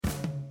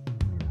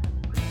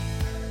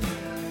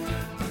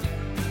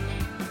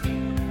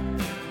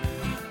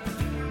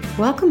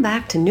Welcome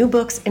back to New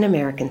Books in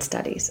American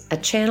Studies, a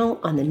channel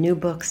on the New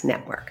Books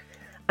Network.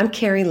 I'm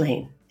Carrie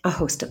Lane, a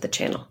host of the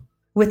channel.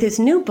 With his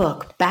new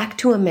book, Back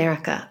to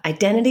America,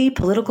 Identity,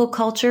 Political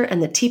Culture,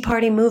 and the Tea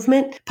Party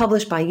Movement,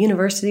 published by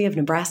University of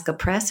Nebraska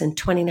Press in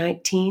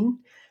 2019,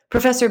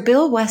 Professor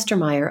Bill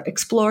Westermeyer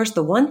explores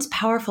the once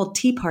powerful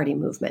Tea Party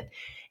movement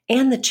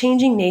and the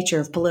changing nature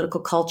of political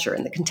culture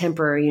in the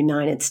contemporary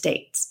United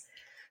States.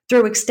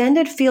 Through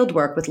extended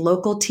fieldwork with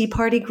local Tea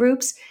Party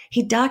groups,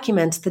 he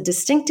documents the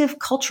distinctive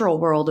cultural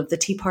world of the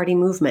Tea Party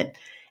movement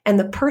and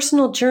the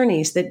personal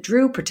journeys that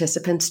drew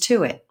participants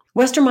to it.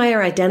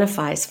 Westermeyer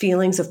identifies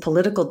feelings of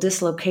political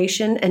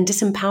dislocation and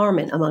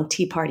disempowerment among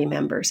Tea Party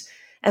members,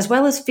 as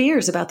well as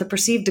fears about the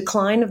perceived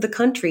decline of the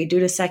country due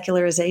to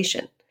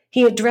secularization.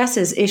 He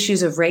addresses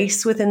issues of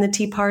race within the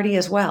Tea Party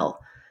as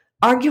well,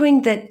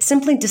 arguing that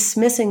simply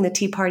dismissing the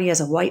Tea Party as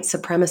a white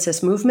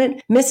supremacist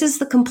movement misses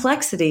the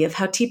complexity of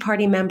how Tea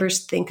Party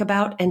members think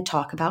about and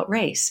talk about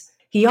race.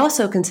 He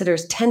also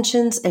considers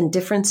tensions and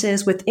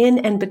differences within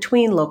and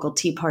between local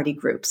Tea Party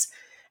groups,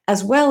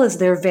 as well as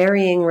their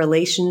varying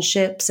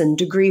relationships and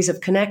degrees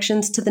of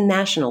connections to the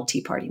national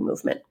Tea Party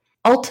movement.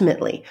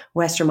 Ultimately,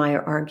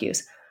 Westermeyer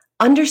argues,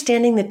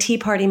 understanding the Tea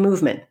Party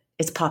movement,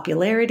 its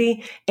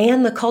popularity,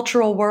 and the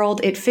cultural world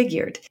it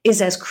figured,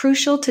 is as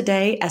crucial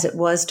today as it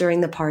was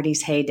during the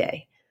party's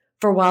heyday.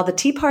 For while the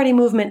Tea Party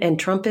movement and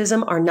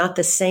Trumpism are not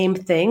the same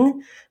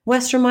thing,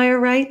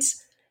 Westermeyer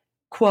writes,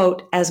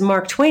 quote, as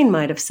Mark Twain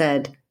might have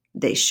said,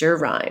 they sure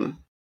rhyme.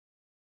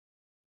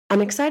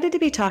 I'm excited to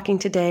be talking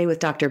today with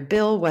Dr.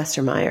 Bill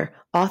Westermeyer,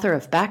 author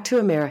of Back to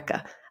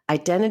America,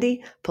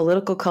 Identity,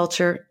 Political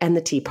Culture, and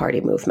the Tea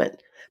Party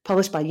Movement,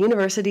 published by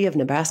University of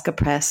Nebraska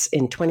Press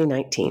in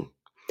 2019.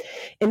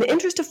 In the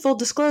interest of full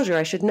disclosure,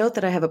 I should note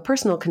that I have a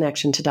personal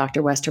connection to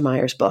Dr.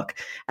 Westermeyer's book,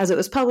 as it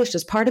was published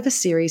as part of a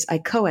series I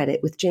co-edit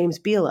with James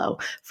Below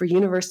for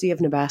University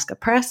of Nebraska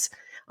Press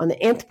on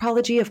the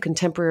anthropology of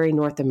contemporary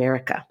North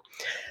America.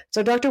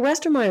 So, Dr.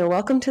 Westermeyer,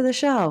 welcome to the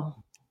show.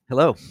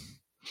 Hello.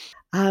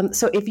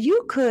 So if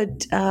you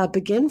could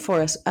begin for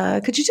us,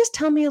 could you just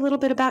tell me a little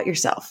bit about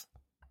yourself?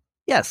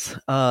 Yes.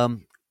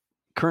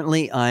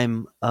 Currently,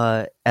 I'm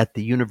at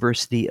the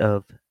University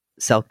of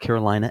South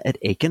Carolina at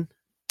Aiken.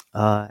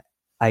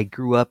 I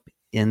grew up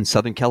in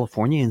Southern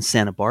California in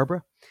Santa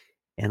Barbara,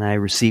 and I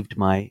received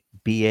my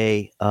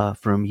BA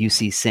from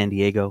UC San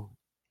Diego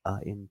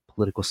in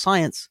political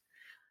science.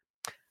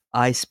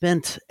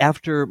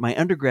 After my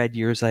undergrad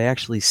years, I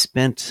actually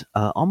spent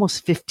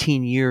almost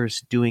 15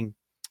 years doing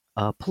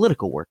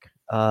political work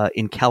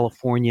in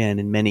California and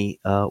in many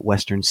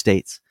Western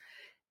states.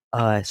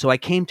 So I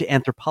came to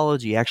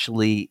anthropology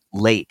actually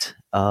late.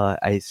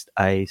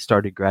 I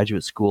started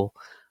graduate school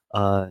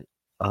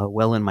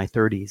well in my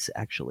 30s,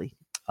 actually,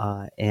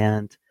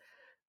 and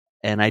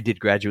I did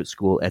graduate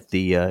school at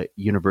the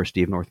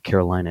University of North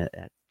Carolina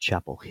at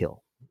Chapel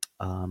Hill.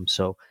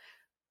 So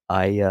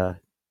I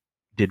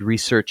did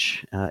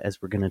research,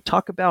 as we're going to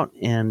talk about,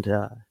 and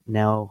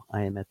now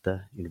I am at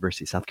the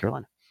University of South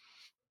Carolina.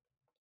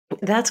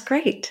 That's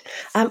great.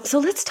 So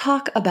let's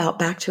talk about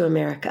Back to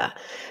America.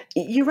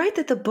 You write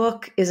that the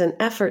book is an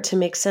effort to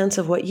make sense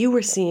of what you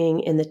were seeing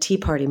in the Tea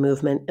Party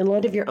movement in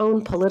light of your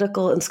own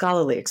political and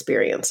scholarly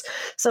experience.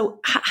 So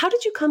how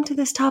did you come to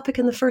this topic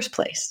in the first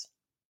place?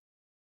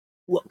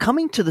 Well,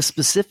 coming to the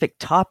specific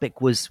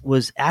topic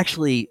was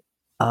actually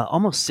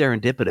almost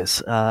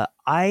serendipitous.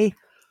 I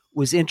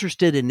was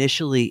interested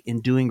initially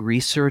in doing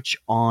research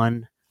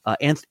on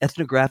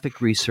ethnographic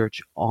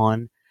research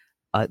on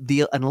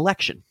an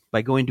election,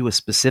 by going to a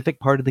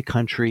specific part of the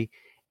country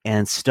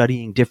and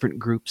studying different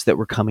groups that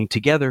were coming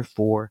together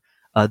for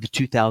the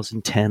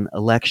 2010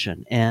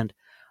 election. And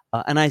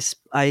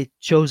I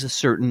chose a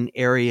certain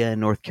area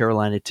in North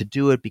Carolina to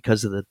do it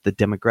because of the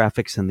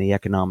demographics and the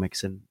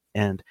economics.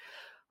 And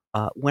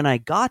when I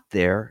got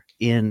there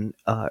in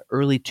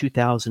early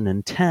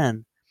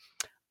 2010,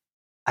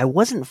 I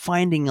wasn't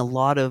finding a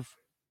lot of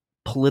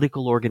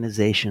political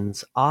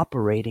organizations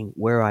operating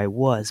where I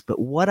was, but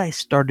what I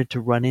started to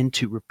run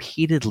into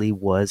repeatedly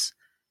was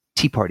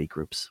Tea Party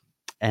groups.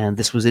 And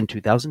this was in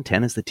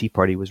 2010 as the Tea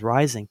Party was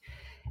rising.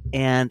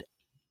 And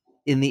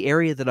in the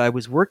area that I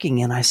was working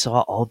in, I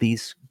saw all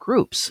these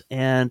groups.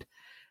 And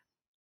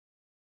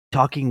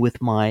talking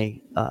with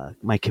my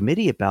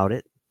committee about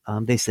it,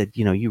 they said,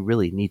 you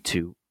really need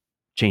to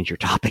change your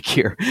topic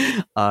here.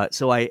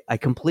 So I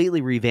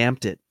completely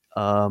revamped it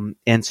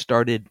and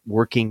started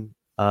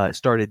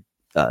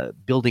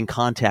building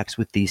contacts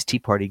with these Tea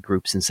Party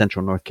groups in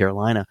Central North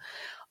Carolina.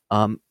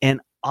 And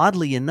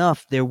oddly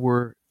enough, there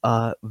were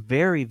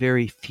very,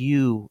 very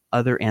few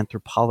other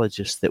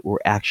anthropologists that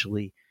were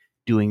actually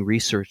doing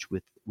research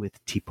with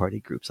Tea Party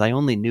groups. I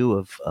only knew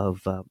of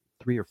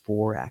 3 or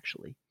 4,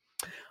 actually.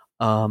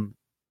 Now,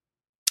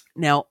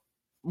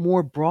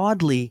 more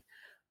broadly,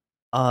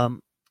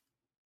 one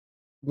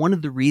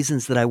of the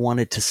reasons that I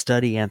wanted to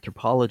study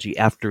anthropology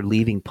after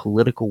leaving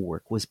political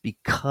work was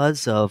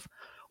because of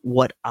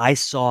what I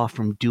saw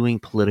from doing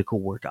political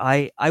work.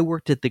 I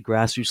worked at the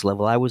grassroots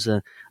level. I was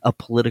a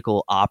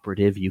political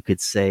operative, you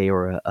could say,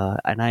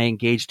 and I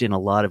engaged in a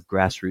lot of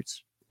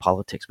grassroots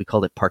politics. We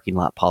called it parking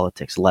lot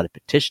politics, a lot of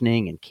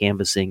petitioning and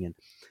canvassing and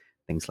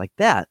things like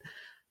that.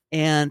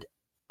 And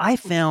I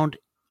found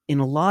in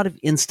a lot of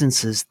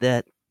instances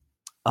that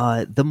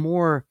the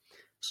more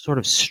sort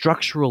of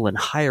structural and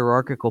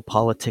hierarchical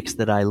politics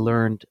that I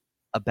learned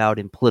about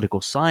in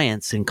political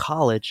science in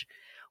college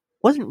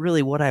wasn't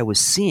really what I was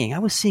seeing. I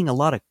was seeing a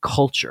lot of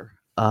culture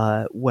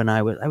when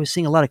I was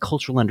seeing a lot of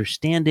cultural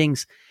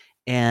understandings,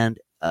 and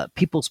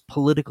people's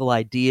political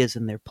ideas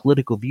and their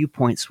political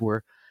viewpoints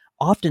were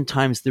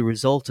oftentimes the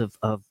result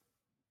of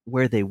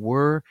where they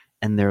were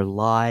and their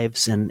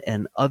lives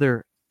and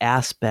other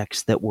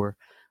aspects that were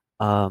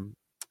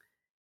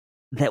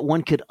that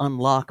one could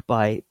unlock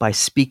by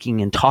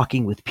speaking and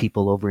talking with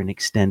people over an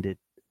extended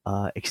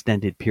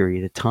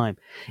period of time.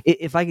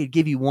 If I could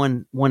give you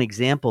one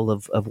example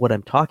of what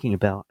I'm talking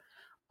about,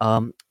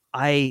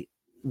 I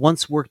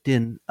once worked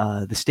in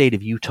the state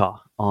of Utah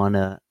on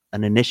an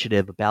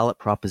initiative, a ballot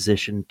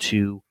proposition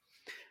to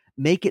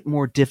make it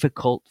more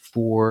difficult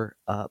for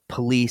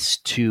police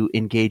to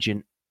engage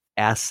in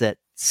asset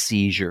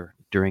seizure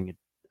during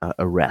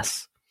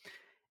arrests.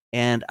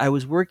 And I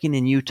was working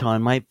in Utah,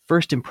 and my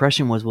first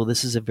impression was, well,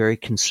 this is a very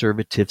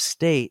conservative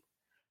state,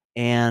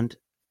 and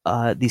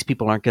these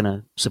people aren't going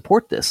to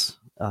support this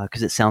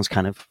because it sounds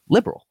kind of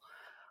liberal.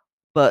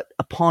 But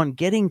upon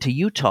getting to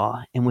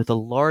Utah, and with a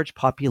large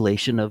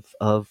population of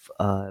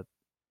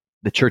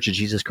the Church of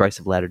Jesus Christ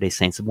of Latter-day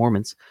Saints and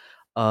Mormons,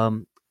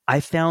 I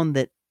found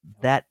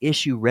that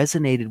issue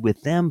resonated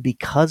with them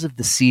because of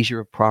the seizure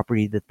of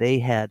property that they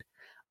had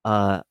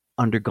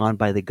undergone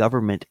by the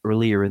government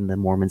earlier in the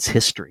Mormons'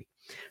 history.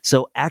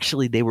 So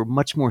actually, they were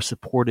much more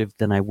supportive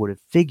than I would have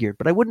figured.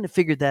 But I wouldn't have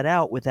figured that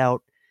out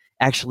without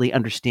actually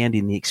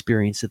understanding the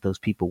experience that those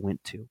people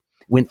went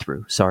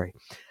through. Sorry.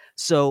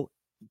 So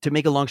to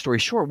make a long story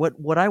short,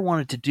 what I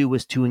wanted to do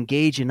was to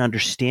engage in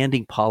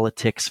understanding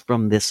politics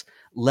from this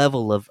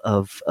level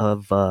of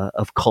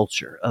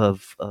culture,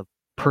 of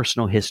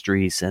personal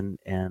histories, and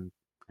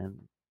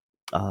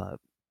the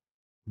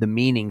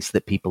meanings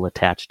that people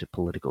attach to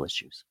political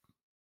issues.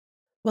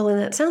 Well, and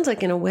that sounds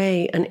like, in a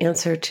way, an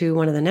answer to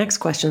one of the next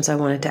questions I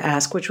wanted to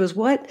ask, which was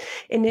what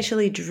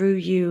initially drew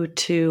you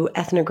to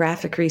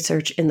ethnographic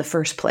research in the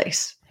first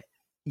place?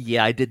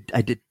 Yeah, I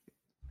did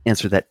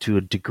answer that to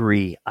a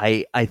degree.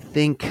 I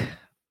think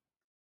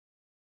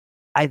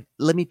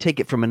let me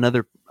take it from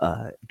another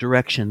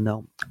direction,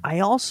 though. I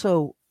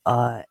also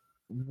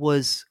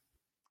was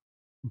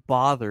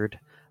bothered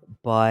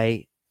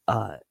by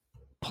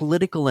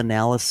political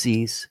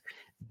analyses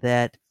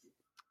that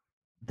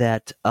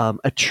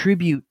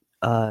attribute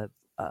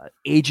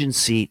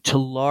agency to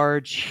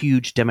large,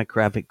 huge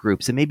demographic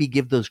groups, and maybe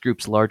give those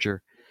groups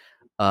larger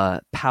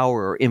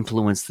power or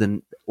influence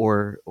than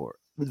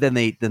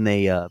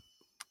they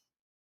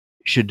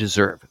should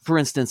deserve. For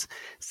instance,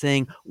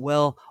 saying,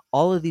 "Well,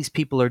 all of these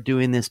people are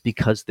doing this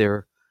because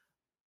they're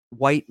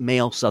white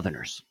male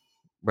Southerners."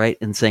 Right?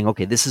 And saying,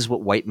 okay, this is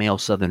what white male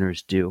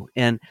Southerners do.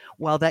 And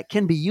while that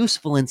can be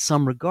useful in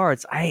some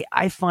regards,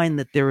 I find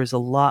that there is a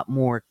lot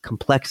more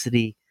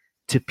complexity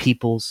to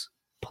people's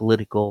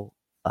political,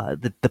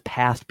 the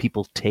path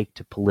people take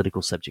to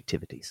political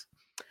subjectivities.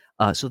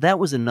 So that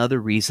was another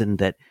reason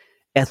that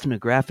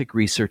ethnographic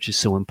research is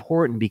so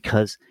important,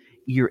 because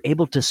you're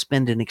able to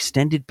spend an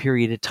extended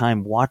period of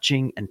time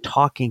watching and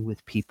talking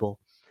with people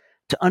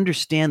to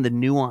understand the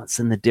nuance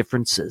and the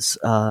differences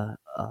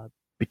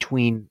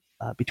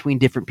between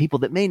different people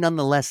that may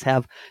nonetheless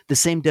have the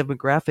same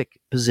demographic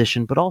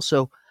position, but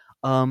also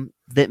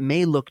that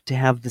may look to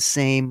have the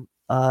same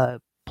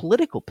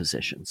political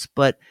positions.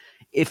 But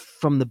if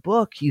from the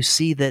book you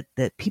see that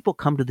people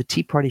come to the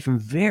Tea Party from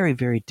very,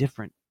 very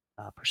different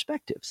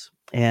perspectives,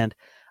 and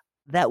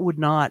that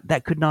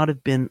could not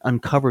have been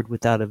uncovered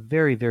without a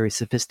very, very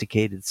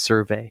sophisticated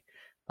survey,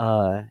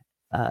 a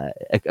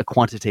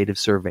quantitative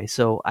survey.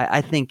 So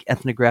I think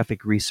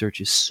ethnographic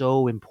research is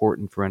so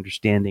important for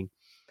understanding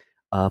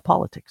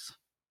politics.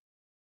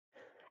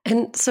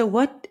 And so,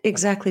 what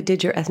exactly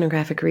did your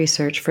ethnographic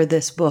research for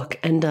this book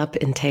end up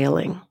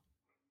entailing?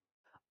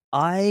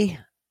 I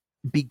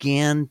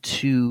began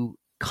to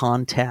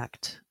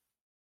contact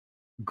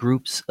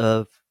groups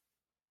of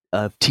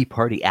Tea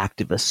Party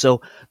activists.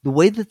 So the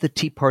way that the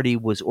Tea Party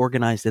was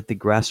organized at the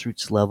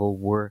grassroots level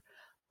were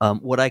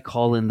what I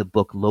call in the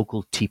book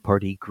local Tea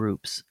Party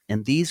groups.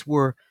 And these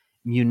were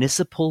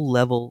municipal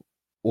level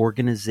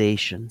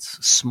organizations,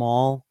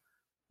 small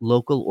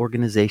local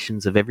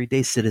organizations of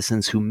everyday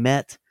citizens who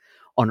met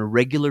on a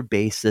regular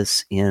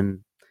basis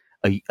in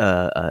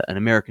an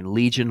American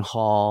Legion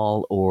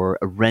hall or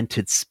a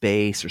rented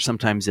space, or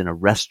sometimes in a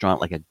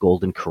restaurant like a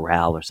Golden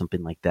Corral or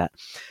something like that.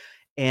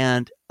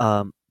 And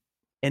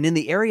in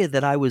the area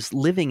that I was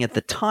living at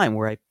the time,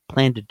 where I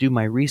planned to do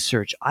my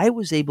research, I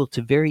was able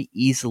to very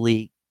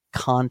easily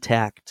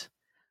contact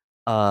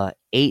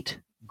 8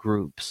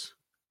 groups,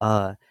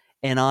 and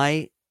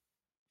I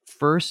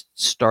first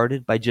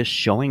started by just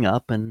showing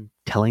up and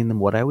telling them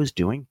what I was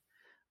doing,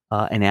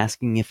 and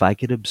asking if I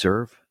could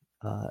observe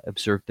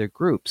their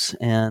groups.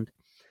 And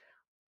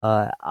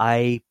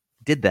I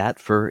did that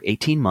for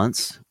 18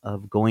 months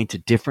of going to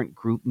different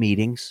group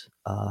meetings.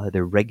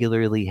 They're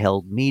regularly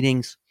held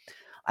meetings.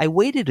 I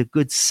waited a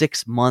good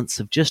 6 months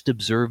of just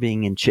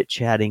observing and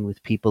chit-chatting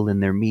with people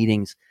in their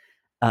meetings.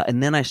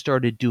 And then I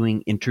started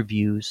doing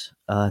interviews,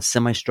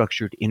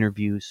 semi-structured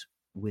interviews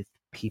with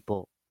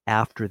people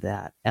after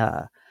that.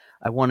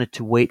 I wanted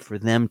to wait for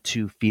them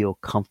to feel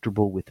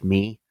comfortable with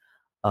me.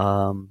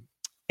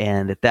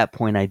 And at that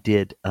point, I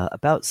did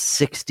about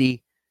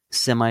 60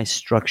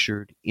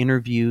 semi-structured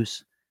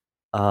interviews.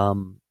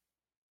 And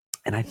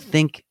I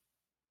think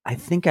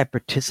I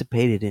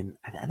participated in,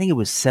 I think it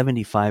was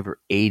 75 or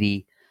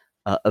 80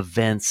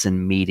 events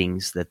and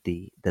meetings that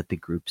the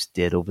groups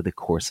did over the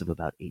course of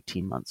about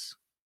 18 months.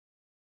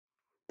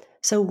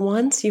 So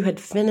once you had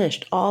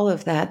finished all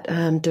of that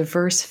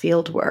diverse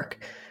field work,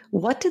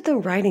 what did the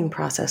writing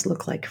process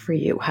look like for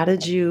you? How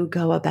did you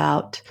go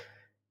about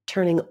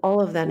turning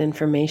all of that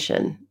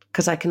information?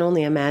 Because I can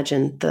only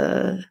imagine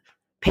the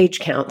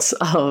page counts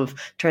of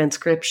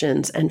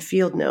transcriptions and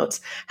field notes.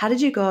 How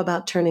did you go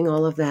about turning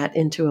all of that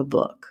into a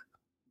book?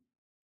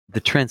 The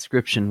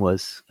transcription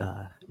was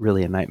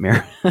really a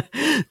nightmare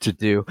to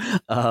do.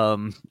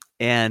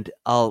 And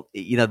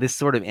this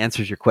sort of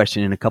answers your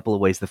question in a couple of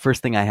ways. The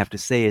first thing I have to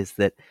say is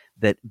that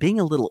being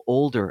a little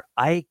older,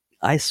 I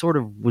sort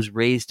of was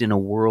raised in a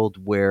world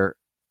where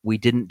we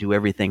didn't do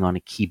everything on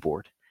a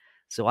keyboard.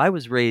 So I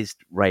was raised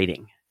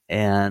writing.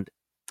 And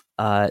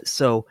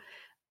so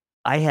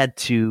I had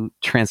to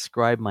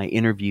transcribe my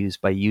interviews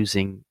by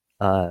using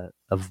a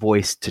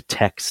voice to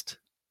text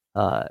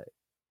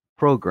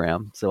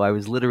program. So I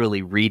was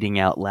literally reading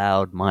out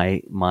loud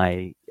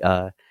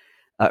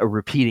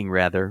repeating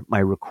rather my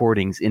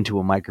recordings into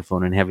a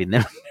microphone and having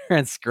them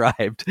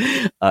transcribed.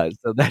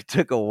 So that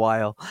took a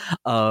while.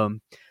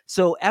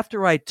 So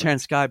after I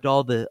transcribed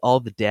all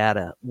the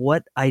data,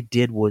 what I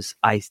did was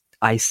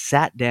I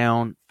sat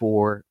down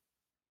for,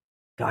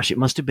 gosh, it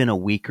must have been a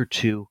week or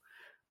two,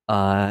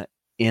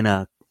 in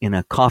a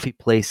coffee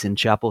place in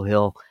Chapel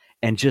Hill,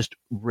 and just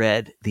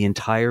read the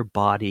entire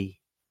body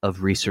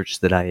of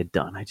research that I had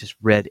done. I just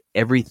read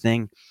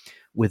everything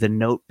with a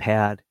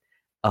notepad,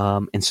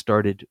 and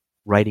started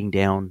writing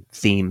down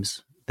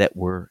themes that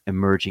were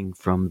emerging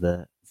from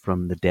the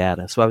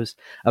data. So I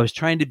was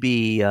trying to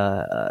be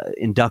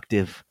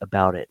inductive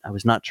about it. I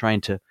was not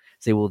trying to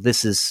say, well,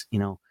 this is,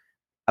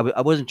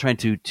 I wasn't trying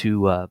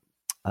to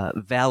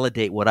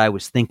validate what I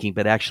was thinking,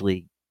 but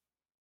actually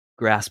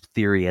grasp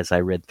theory as I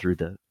read through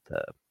the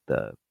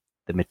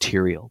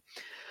material.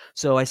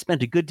 So I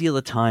spent a good deal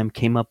of time,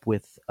 came up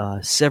with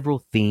several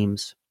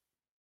themes.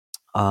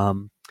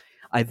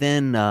 I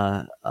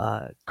then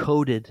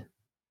coded,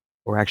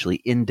 or actually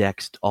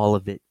indexed, all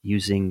of it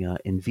using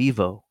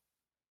NVivo,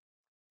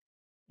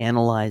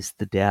 analyzed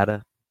the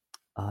data,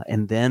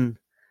 and then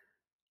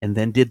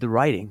did the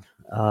writing.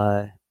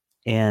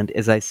 And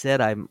as I said,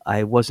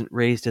 I wasn't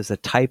raised as a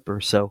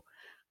typer, so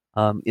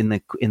in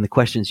the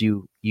questions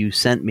you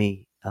sent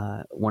me,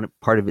 one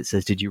part of it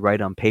says, "Did you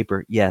write on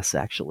paper?" Yes,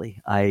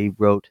 actually, I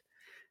wrote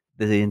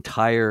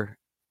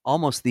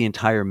almost the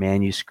entire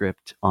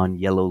manuscript on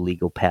yellow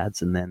legal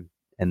pads, and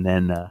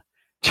then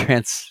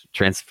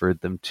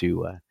transferred them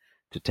to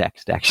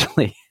text,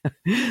 actually.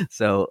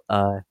 So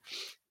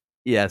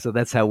yeah, so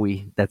that's how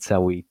we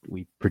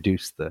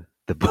produced the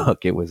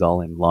book. It was all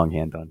in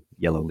longhand on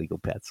yellow legal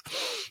pads.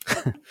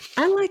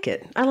 I like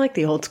it. I like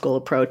the old school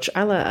approach.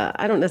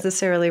 I don't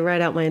necessarily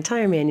write out my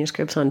entire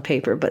manuscripts on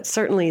paper, but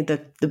certainly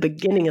the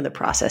beginning of the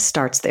process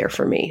starts there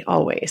for me,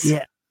 always.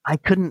 Yeah,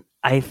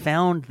 I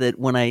found that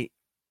when I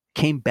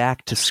came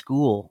back to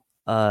school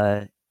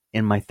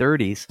in my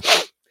 30s,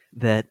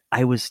 that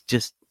I was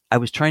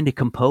trying to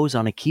compose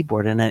on a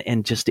keyboard, and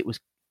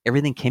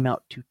everything came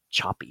out too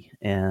choppy,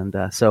 and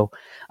so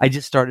I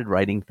just started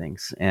writing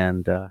things,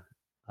 and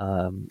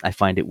I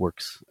find it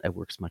works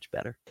much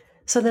better.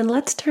 So then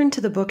let's turn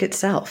to the book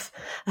itself.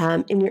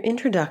 In your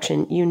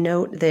introduction, you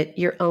note that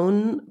your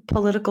own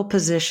political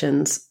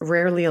positions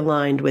rarely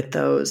aligned with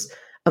those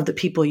of the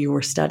people you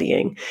were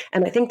studying.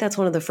 And I think that's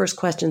one of the first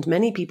questions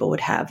many people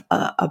would have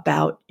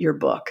about your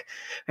book,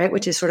 right?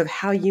 Which is sort of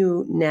how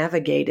you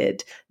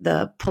navigated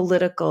the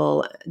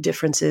political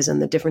differences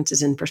and the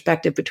differences in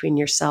perspective between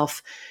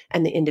yourself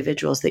and the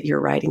individuals that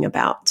you're writing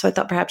about. So I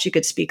thought perhaps you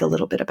could speak a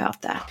little bit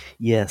about that.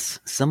 Yes.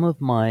 Some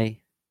of my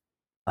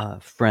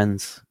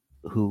friends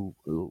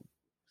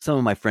some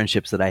of my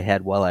friendships that I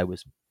had while I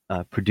was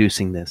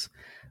producing this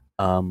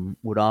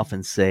would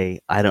often say,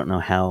 "I don't know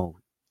how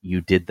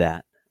you did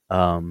that."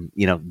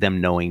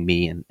 Them knowing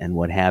me and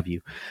what have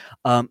you.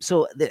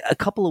 So a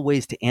couple of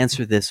ways to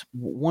answer this.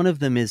 One of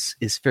them is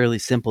fairly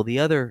simple. The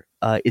other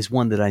is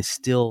one that I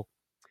still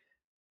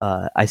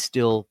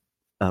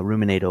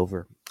ruminate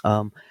over.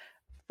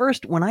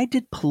 First, when I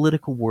did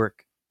political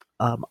work,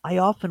 I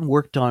often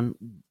worked on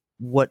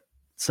what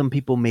some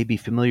people may be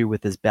familiar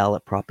with as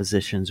ballot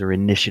propositions or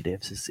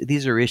initiatives.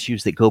 These are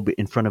issues that go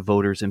in front of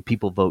voters and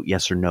people vote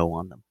yes or no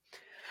on them.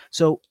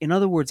 So, in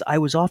other words, I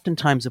was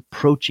oftentimes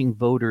approaching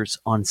voters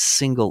on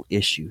single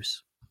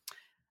issues.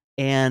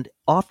 And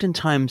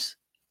oftentimes,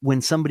 when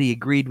somebody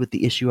agreed with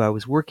the issue I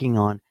was working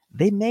on,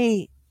 they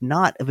may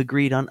not have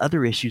agreed on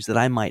other issues that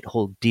I might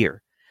hold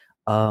dear.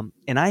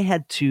 And I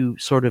had to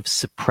sort of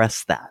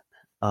suppress that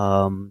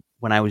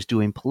when I was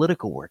doing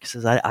political work. It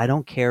says, I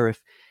don't care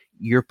if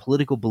your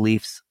political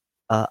beliefs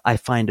I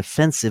find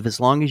offensive as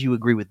long as you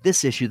agree with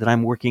this issue that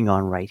I'm working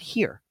on right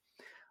here.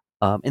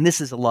 And this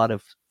is a lot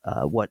of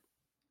what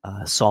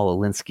Saul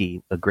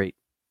Alinsky, a great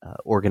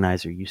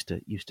organizer, used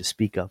to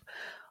speak of.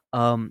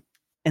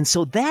 And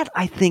so that,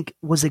 I think,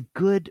 was a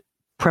good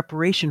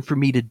preparation for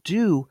me to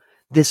do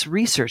this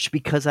research,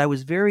 because I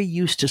was very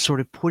used to sort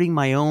of putting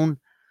my own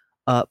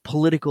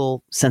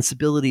political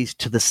sensibilities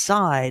to the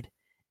side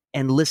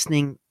and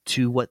listening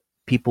to what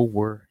people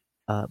were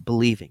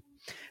believing.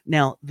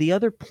 Now, the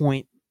other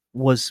point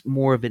was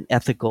more of an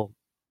ethical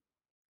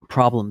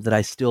problem that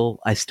I still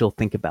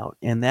think about,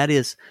 and that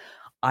is,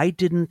 I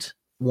didn't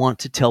want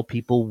to tell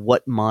people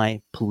what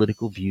my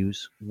political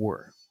views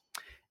were.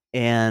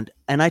 And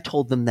I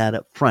told them that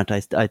up front.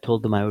 I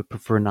told them I would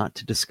prefer not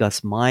to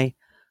discuss my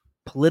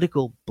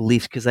political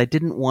beliefs because I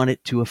didn't want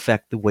it to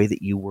affect the way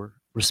that you were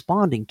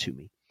responding to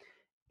me.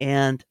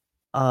 And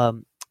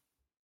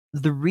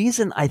the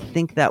reason I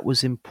think that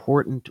was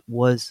important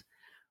was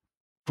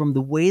from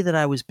the way that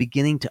I was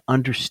beginning to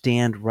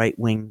understand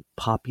right-wing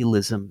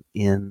populism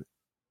in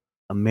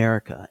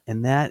America.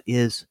 And that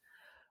is,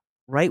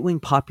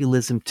 right-wing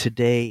populism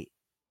today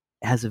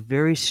has a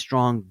very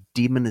strong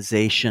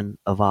demonization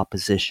of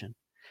opposition.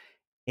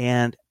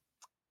 And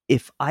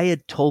if I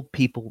had told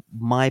people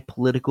my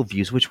political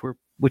views,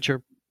 which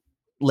are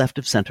left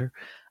of center,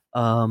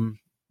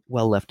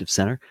 well left of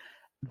center,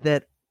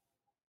 that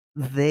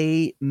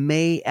they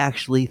may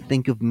actually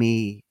think of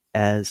me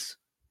as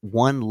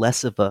one,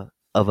 less of a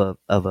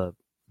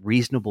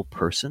reasonable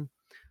person,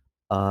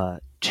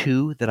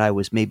 two, that I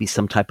was maybe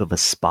some type of a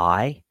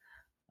spy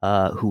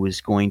who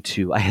was going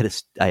to. I had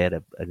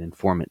an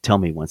informant tell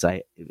me once,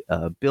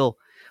 Bill,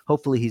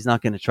 hopefully he's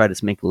not going to try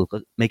to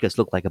make us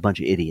look like a bunch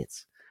of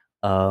idiots.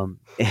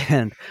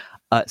 And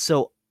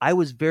so I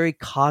was very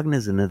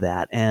cognizant of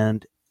that,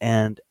 and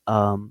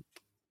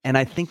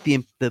I think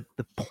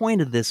the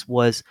point of this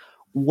was,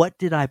 what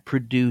did I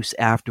produce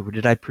afterward?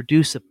 Did I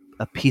produce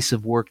a piece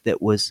of work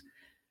that was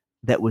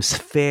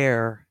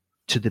fair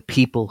to the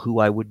people who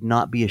I would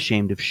not be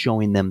ashamed of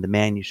showing them the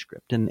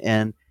manuscript?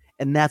 And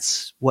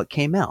that's what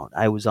came out.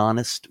 I was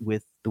honest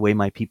with the way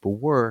my people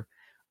were,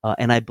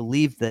 and I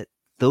believe that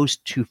those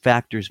two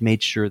factors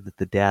made sure that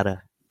the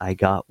data I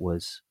got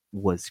was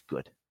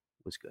good.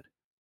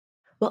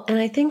 Well, and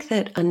I think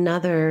that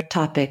another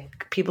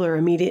topic people are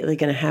immediately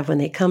going to have when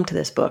they come to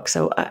this book,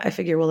 so I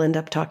figure we'll end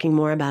up talking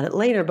more about it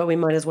later, but we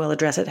might as well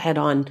address it head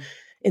on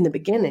in the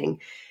beginning,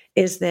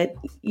 is that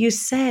you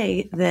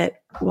say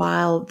that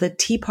while the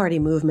Tea Party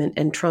movement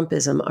and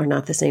Trumpism are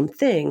not the same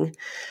thing,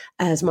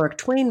 as Mark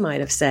Twain might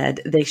have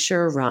said, they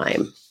sure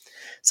rhyme.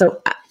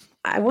 So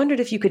I wondered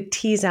if you could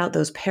tease out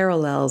those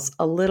parallels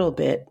a little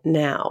bit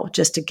now,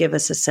 just to give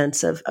us a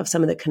sense of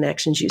some of the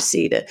connections you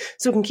see,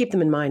 so we can keep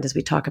them in mind as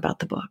we talk about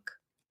the book.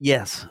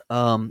 Yes.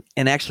 And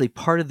actually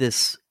part of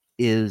this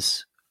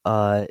is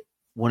one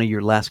of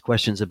your last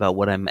questions about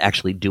what I'm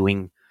actually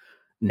doing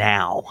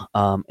now.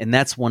 And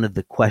that's one of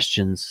the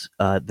questions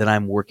that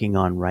I'm working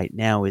on right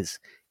now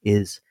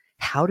is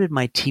how did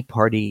my Tea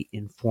Party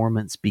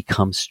informants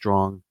become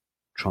strong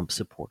Trump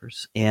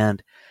supporters?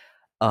 And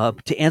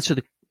to answer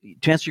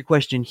your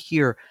question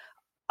here,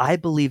 I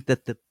believe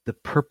that the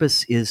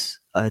purpose is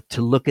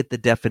to look at the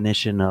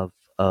definition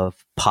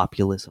of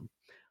populism.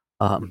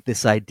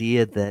 This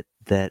idea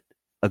that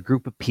a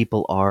group of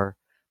people are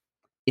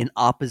in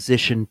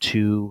opposition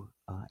to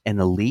an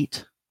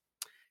elite,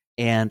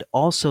 and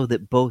also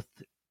that both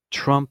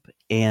Trump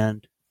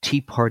and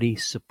Tea Party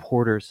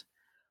supporters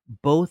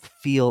both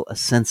feel a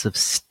sense of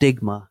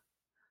stigma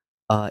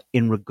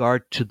in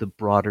regard to the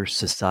broader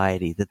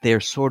society, that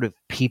they're sort of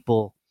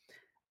people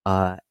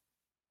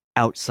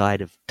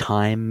outside of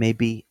time,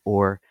 maybe,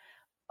 or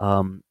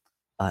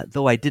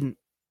though I didn't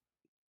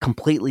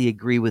completely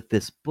agree with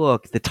this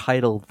book, the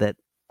title that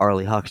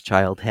Arlie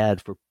Hochschild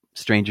had for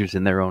Strangers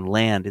in Their Own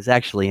Land is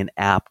actually an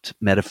apt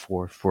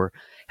metaphor for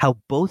how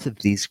both of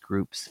these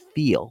groups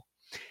feel.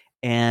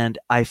 And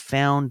I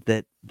found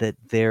that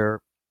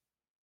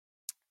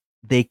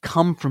they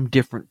come from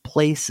different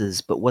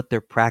places, but what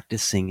they're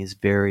practicing is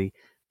very,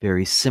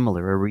 very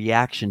similar, a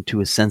reaction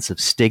to a sense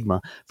of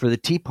stigma. For the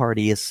Tea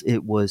Party,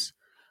 it was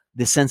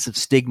the sense of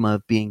stigma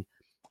of being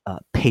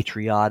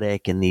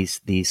patriotic and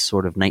these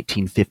sort of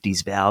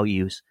 1950s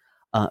values.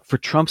 For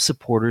Trump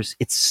supporters,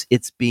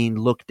 it's being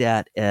looked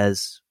at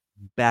as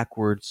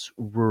backwards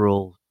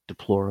rural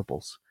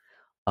deplorables.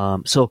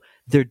 So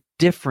they're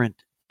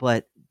different,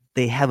 but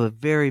they have a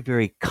very,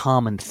 very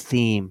common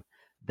theme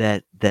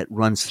that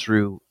runs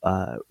through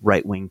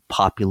right-wing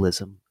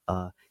populism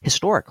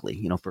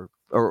historically, for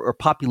or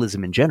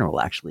populism in general,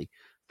 actually,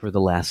 for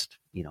the last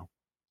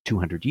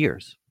 200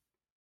 years.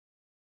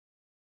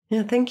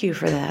 Yeah, thank you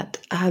for that.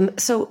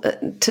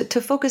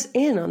 To focus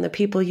in on the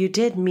people you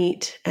did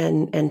meet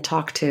and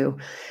talk to,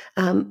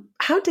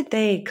 how did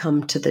they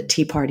come to the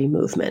Tea Party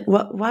movement?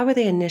 Why were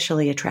they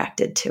initially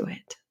attracted to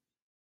it?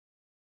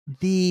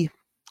 The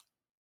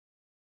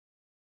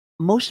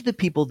Most of the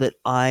people that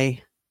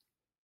I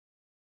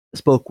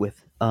spoke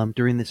with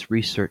during this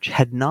research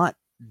had not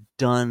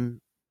done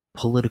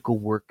political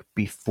work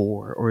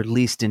before, or at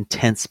least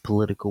intense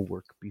political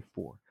work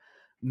before.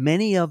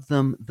 Many of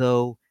them,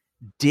 though,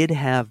 did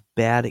have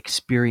bad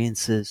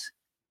experiences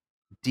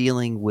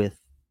dealing with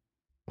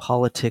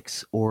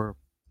politics or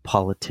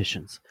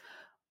politicians.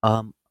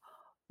 Um,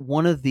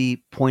 One of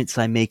the points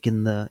I make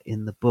in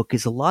the book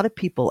is a lot of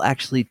people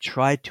actually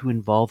try to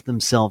involve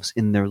themselves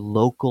in their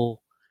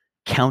local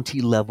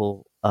county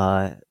level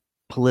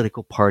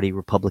political party,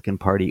 Republican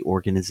Party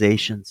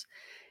organizations,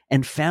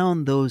 and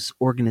found those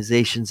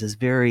organizations as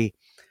very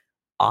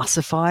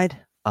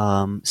ossified.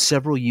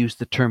 Several use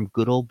the term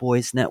 "good old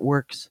boys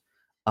networks,"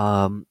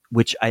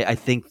 which I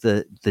think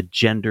the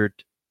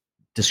gendered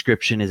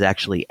description is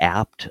actually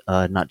apt,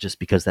 not just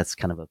because that's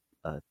kind of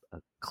a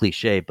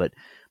cliche, but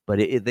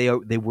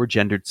they were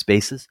gendered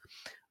spaces,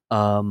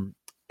 and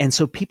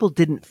so people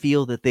didn't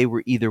feel that they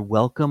were either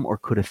welcome or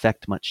could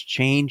affect much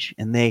change,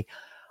 and they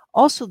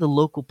also, the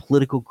local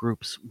political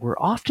groups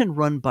were often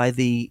run by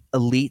the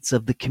elites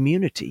of the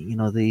community,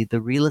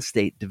 the real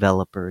estate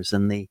developers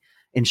and the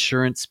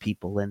insurance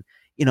people. And,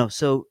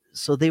 so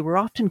they were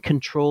often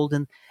controlled,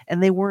 and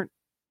they weren't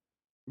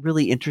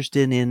really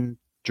interested in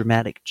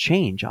dramatic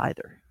change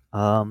either.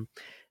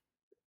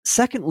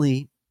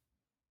 Secondly,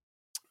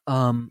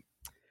 um,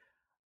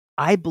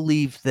 I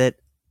believe that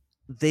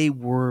they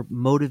were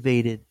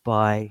motivated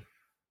by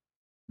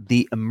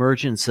the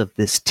emergence of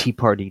this Tea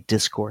Party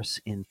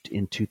discourse in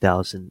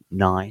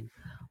 2009.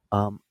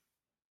 Um,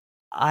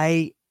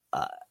 I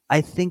uh, I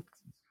think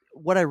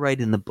what I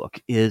write in the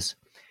book is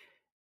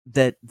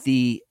that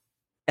the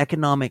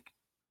economic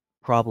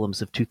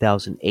problems of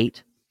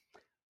 2008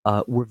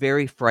 were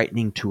very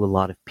frightening to a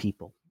lot of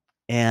people,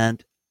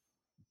 and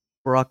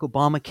Barack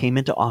Obama came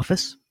into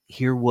office.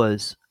 Here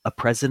was a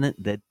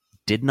president that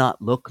did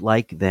not look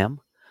like them,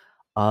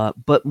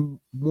 but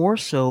more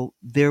so,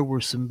 there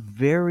were some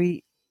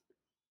very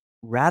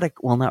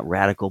radical, well, not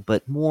radical,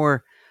 but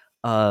more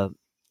uh,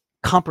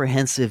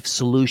 comprehensive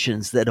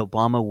solutions that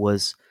Obama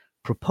was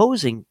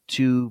proposing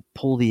to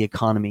pull the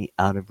economy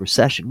out of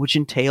recession, which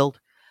entailed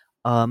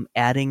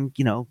adding,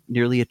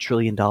 nearly $1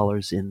 trillion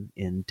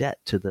in debt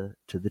to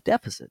the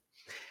deficit.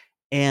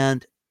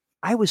 And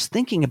I was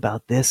thinking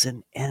about this,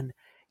 and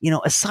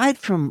aside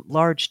from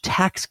large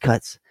tax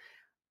cuts,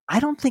 I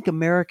don't think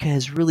America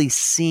has really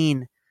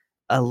seen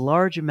a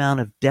large amount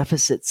of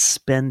deficit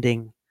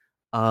spending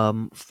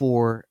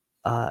for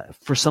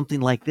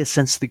something like this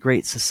since the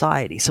Great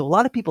Society. So a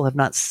lot of people have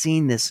not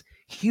seen this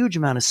huge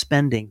amount of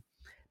spending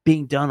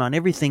being done on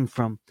everything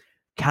from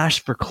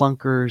cash for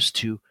clunkers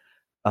to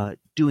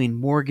doing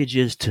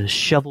mortgages to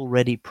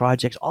shovel-ready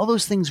projects. All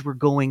those things were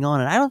going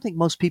on, and I don't think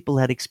most people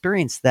had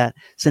experienced that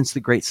since the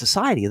Great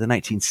Society of the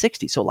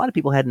 1960s. So a lot of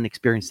people hadn't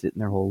experienced it in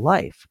their whole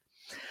life.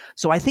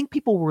 So I think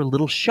people were a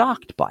little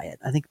shocked by it.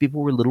 I think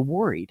people were a little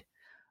worried.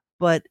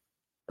 But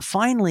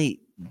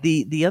finally,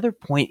 the other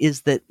point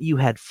is that you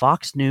had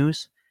Fox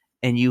News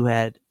and you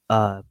had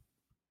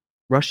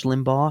Rush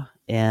Limbaugh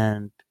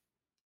and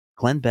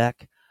Glenn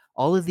Beck,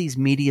 all of these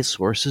media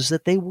sources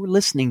that they were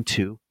listening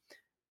to,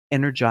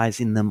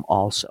 energizing them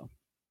also.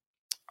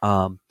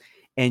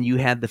 And you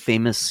had the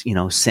famous,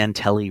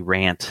 Santelli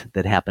rant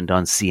that happened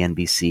on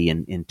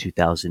CNBC in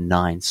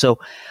 2009. So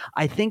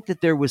I think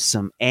that there was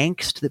some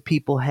angst that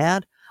people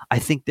had. I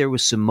think there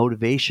was some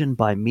motivation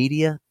by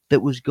media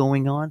that was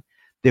going on.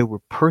 There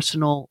were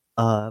personal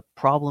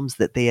problems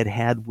that they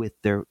had with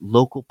their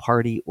local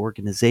party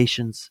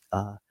organizations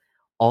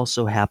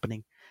also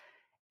happening.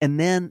 And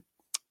then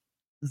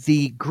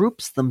the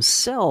groups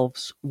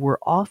themselves were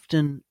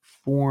often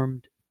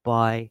formed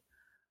by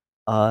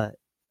uh,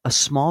 a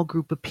small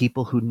group of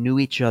people who knew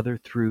each other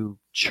through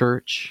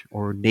church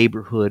or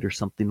neighborhood or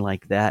something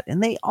like that.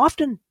 And they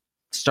often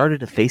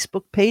started a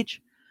Facebook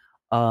page.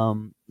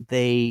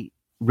 They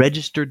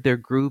registered their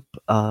group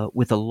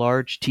with a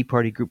large Tea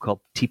Party group called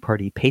Tea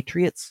Party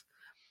Patriots,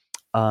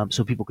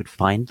 so people could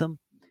find them.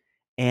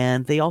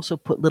 And they also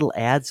put little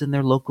ads in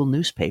their local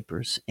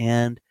newspapers,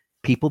 and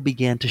people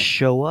began to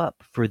show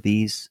up for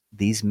these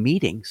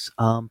meetings.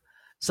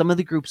 Some of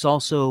the groups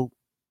also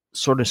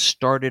sort of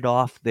started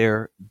off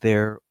their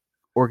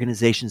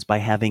organizations by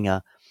having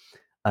a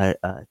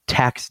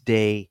tax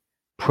day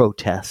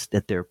protest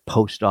at their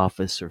post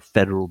office or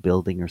federal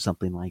building or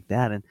something like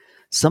that. And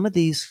some of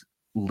these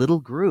little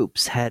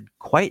groups had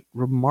quite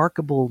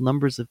remarkable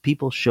numbers of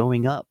people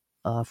showing up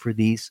for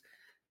these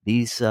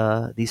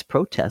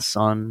protests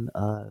on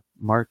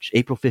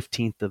April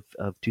 15th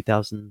of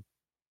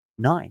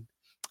 2009.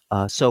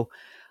 So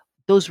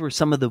those were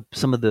some of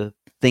the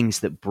things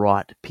that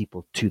brought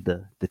people to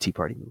the Tea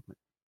Party movement.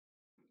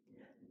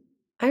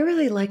 I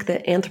really like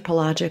the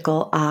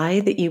anthropological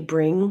eye that you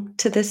bring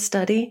to this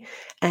study.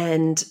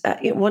 And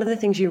one of the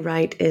things you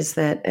write is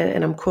that,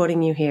 and I'm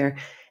quoting you here,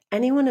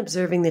 anyone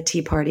observing the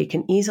Tea Party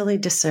can easily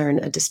discern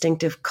a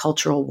distinctive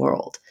cultural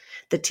world.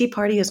 The Tea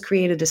Party has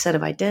created a set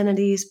of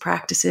identities,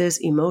 practices,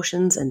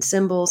 emotions, and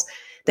symbols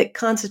that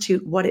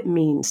constitute what it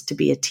means to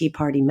be a Tea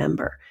Party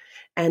member.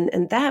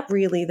 And that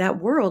really,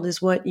 that world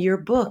is what your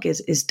book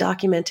is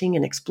documenting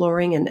and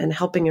exploring and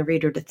helping a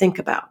reader to think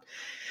about.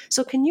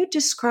 So, can you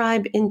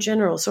describe in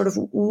general, sort of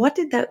what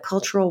did that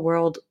cultural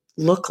world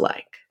look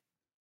like?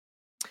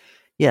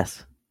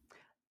 Yes,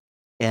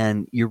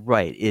 and you're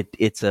right.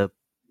 It's a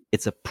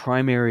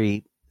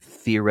primary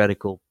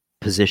theoretical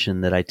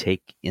position that I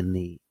take in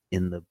the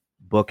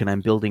book, and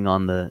I'm building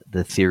on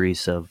the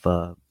theories of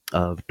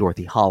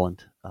Dorothy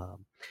Holland,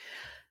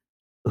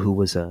 who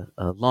was a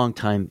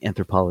longtime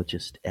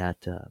anthropologist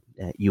at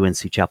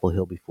UNC Chapel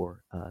Hill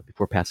before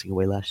passing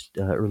away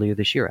earlier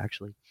this year,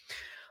 actually.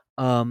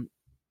 Um,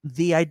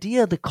 the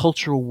idea of the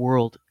cultural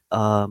world,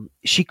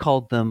 she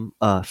called them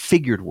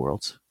figured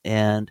worlds,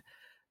 and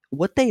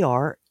what they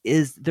are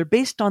is they're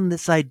based on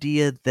this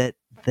idea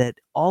that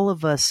all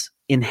of us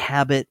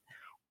inhabit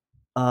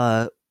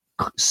uh,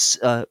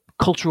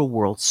 cultural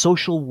worlds,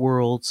 social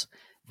worlds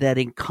that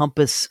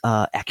encompass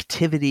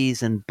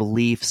activities and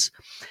beliefs.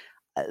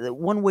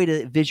 One way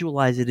to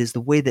visualize it is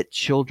the way that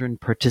children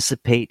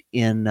participate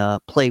in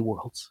play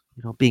worlds,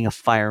 being a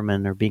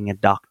fireman or being a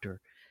doctor.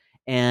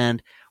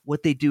 And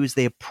what they do is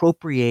they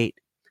appropriate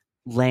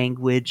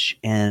language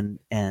and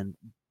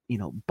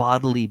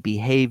bodily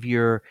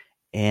behavior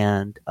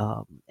and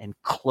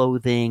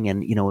clothing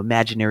and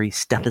imaginary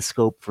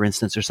stethoscope, for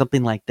instance, or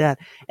something like that,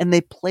 and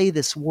they play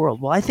this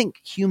world. Well, I think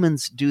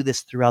humans do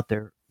this throughout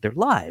their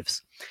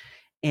lives,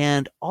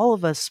 and all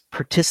of us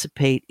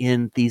participate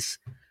in these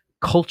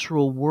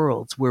cultural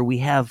worlds where we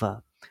have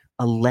a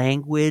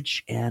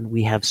language and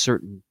we have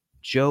certain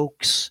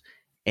jokes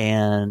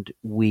and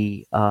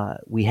we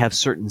have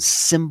certain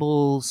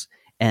symbols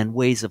and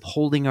ways of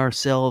holding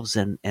ourselves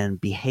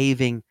and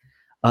behaving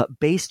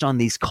based on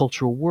these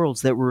cultural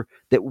worlds that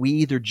we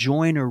either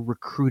join or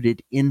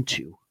recruited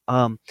into.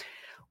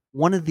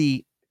 One of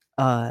the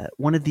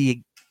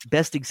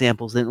best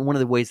examples, and one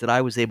of the ways that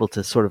I was able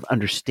to sort of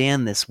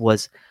understand this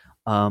was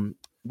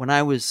when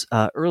I was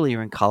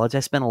earlier in college. I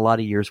spent a lot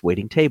of years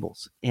waiting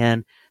tables,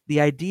 and the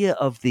idea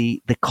of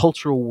the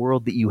cultural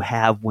world that you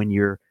have when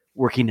you're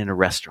working in a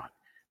restaurant.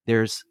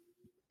 There's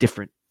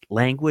different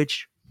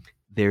language.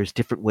 There's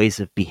different ways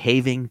of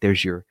behaving.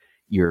 There's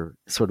your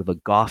sort of a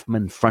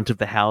Goffman front of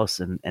the house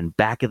and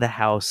back of the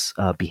house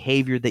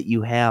behavior that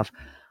you have.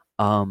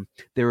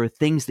 There are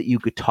things that you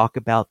could talk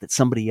about that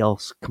somebody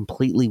else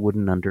completely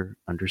wouldn't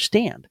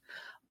understand.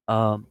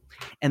 And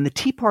the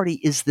Tea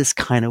Party is this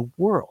kind of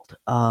world.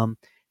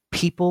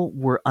 People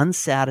were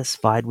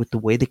unsatisfied with the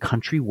way the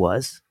country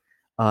was,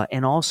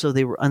 and also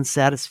they were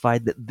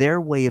unsatisfied that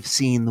their way of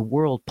seeing the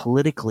world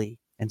politically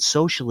and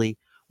socially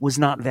was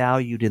not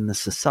valued in the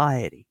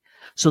society.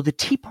 So the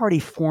Tea Party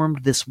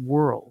formed this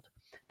world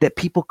that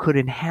people could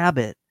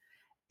inhabit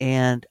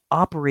and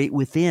operate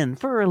within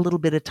for a little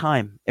bit of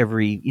time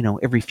every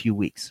few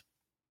weeks.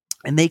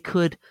 And they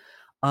could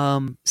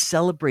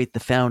celebrate the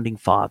founding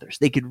fathers.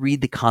 They could read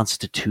the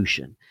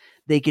Constitution.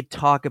 They could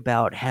talk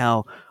about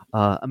how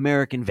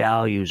American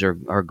values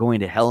are going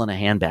to hell in a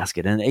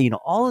handbasket, and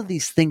all of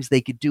these things they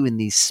could do in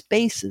these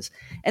spaces.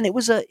 And it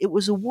was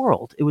a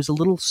world. It was a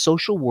little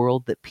social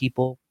world that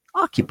people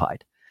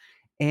occupied.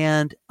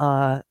 And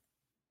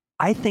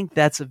I think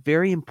that's a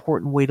very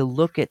important way to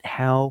look at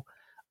how,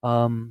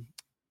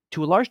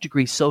 to a large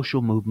degree,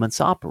 social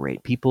movements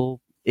operate. People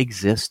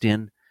exist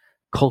in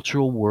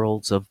cultural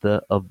worlds of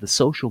the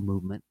social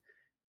movement,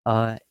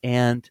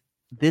 and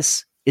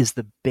this is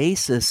the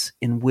basis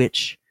in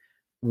which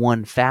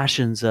one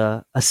fashions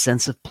a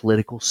sense of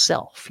political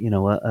self,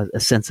 a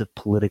sense of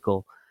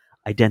political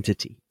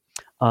identity.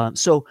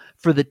 So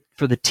for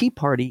the Tea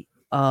Party,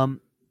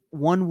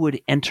 one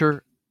would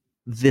enter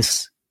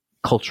this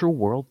cultural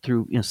world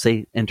through,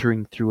 say,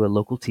 entering through a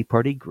local Tea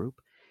Party group,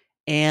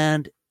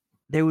 and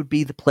there would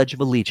be the Pledge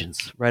of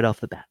Allegiance right off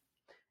the bat,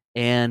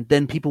 and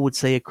then people would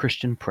say a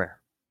Christian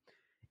prayer,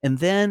 and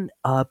then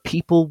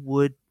people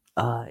would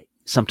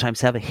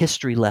sometimes have a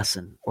history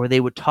lesson, or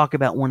they would talk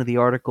about one of the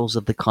articles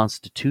of the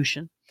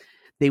Constitution.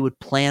 They would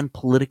plan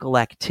political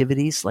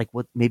activities, like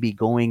what maybe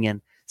going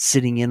and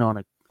sitting in on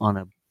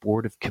a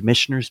board of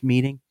commissioners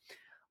meeting.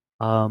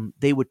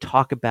 They would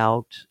talk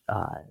about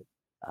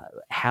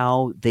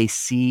how they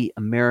see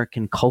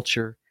American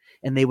culture,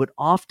 and they would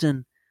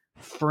often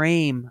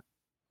frame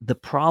the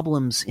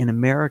problems in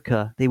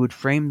America. They would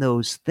frame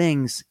those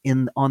things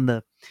in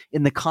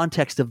the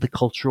context of the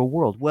cultural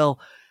world. Well,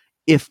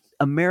 if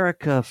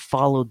America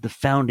followed the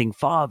founding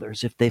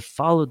fathers, if they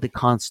followed the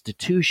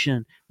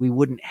Constitution, we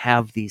wouldn't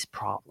have these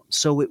problems.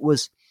 So it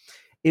was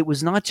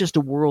not just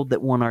a world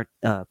that one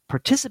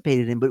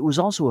participated in, but it was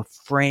also a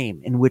frame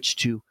in which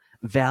to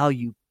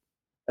value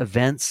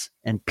events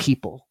and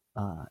people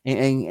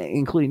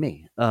including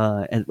me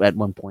at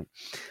one point.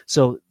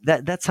 So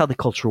that's how the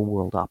cultural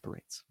world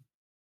operates.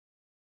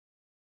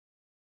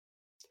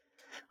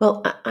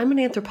 Well, I'm an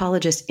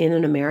anthropologist in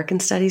an American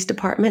Studies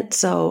department,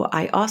 so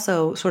I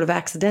also sort of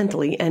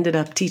accidentally ended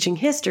up teaching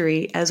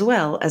history as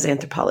well as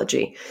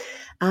anthropology.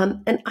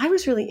 And I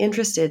was really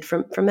interested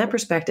from that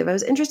perspective. I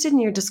was interested in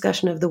your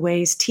discussion of the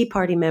ways Tea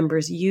Party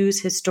members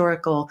use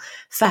historical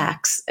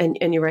facts,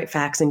 and you write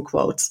facts in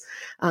quotes.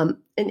 And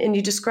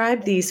you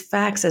described these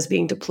facts as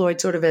being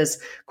deployed sort of as,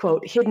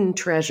 quote, hidden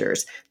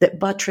treasures that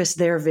buttress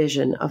their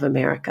vision of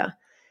America.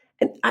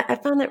 And I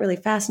found that really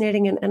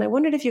fascinating. And I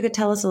wondered if you could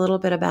tell us a little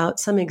bit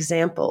about some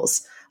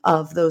examples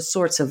of those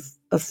sorts of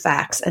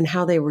facts and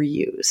how they were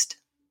used.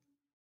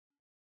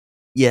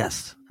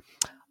 Yes.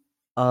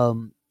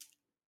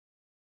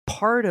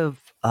 Part of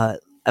I'm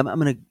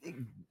going to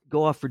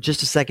go off for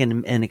just a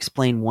second and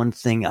explain one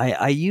thing.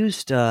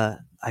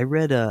 I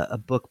read a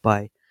book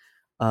by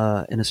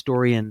an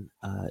historian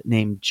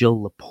named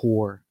Jill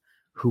Lepore,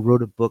 who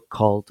wrote a book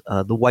called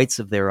 "The Whites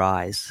of Their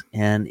Eyes,"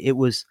 and it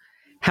was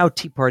how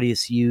Tea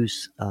Partyists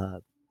use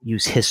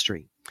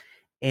history.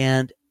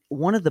 And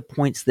one of the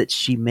points that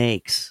she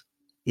makes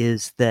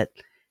is that,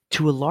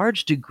 to a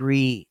large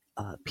degree,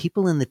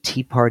 people in the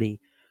Tea Party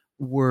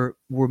were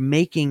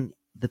making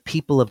the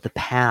people of the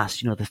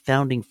past, the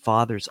founding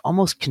fathers,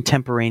 almost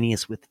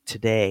contemporaneous with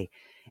today,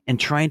 and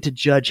trying to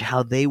judge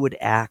how they would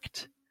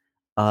act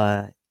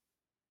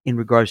in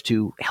regards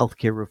to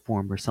healthcare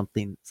reform or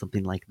something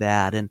like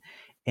that.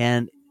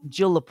 And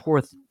Jill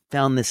Lepore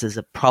found this as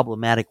a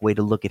problematic way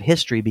to look at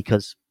history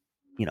because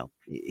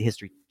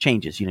history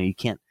changes. You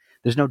can't.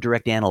 There's no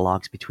direct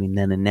analogs between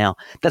then and now.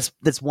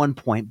 That's one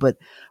point. But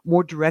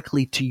more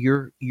directly to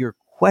your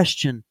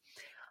question,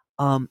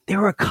 there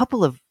were a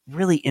couple of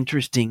really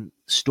interesting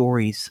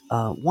stories.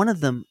 One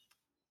of them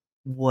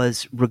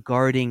was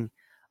regarding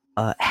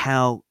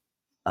how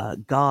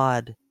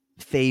God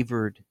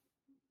favored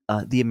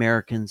the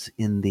Americans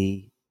in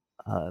the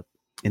uh,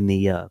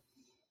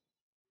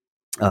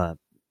 uh,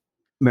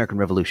 American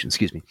Revolution.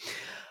 Excuse me.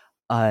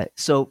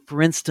 So,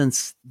 for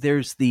instance,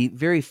 there's the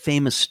very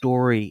famous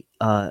story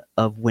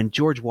of when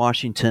George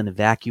Washington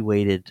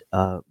evacuated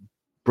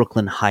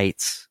Brooklyn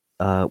Heights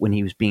when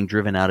he was being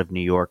driven out of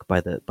New York by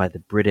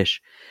the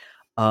British.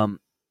 Um,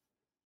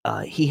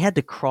 he had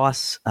to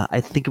cross.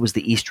 I think it was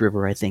the East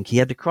River. I think he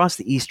had to cross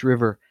the East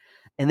River,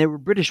 and there were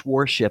British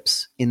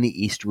warships in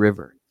the East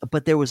River,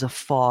 but there was a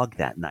fog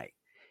that night,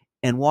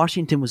 and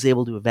Washington was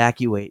able to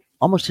evacuate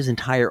almost his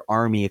entire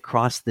army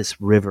across this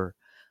river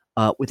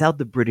without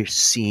the British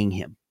seeing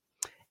him.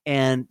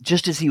 And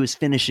just as he was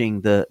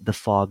finishing, the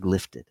fog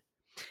lifted.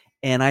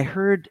 And I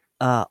heard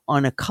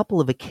on a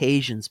couple of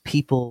occasions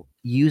people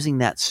using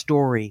that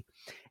story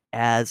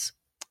as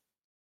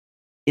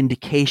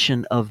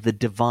indication of the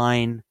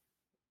divine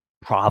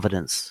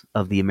providence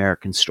of the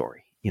American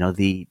story.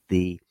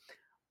 The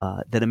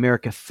that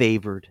America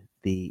favored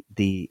the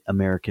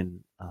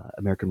American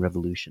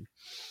Revolution.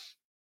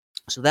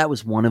 So that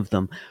was one of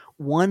them.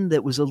 One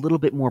that was a little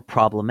bit more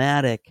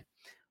problematic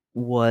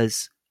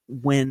was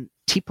when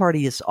Tea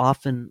Partyists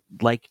often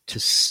like to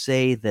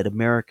say that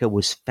America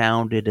was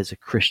founded as a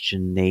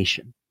Christian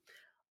nation.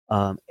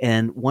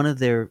 And one of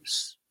their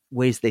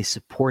ways they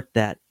support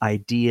that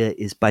idea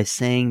is by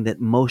saying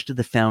that most of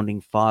the founding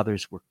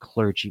fathers were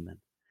clergymen.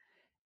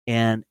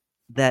 And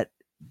that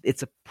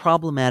it's a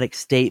problematic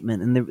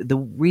statement. And the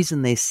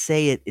reason they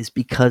say it is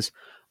because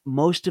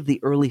most of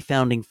the early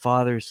founding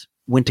fathers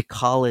went to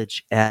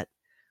college at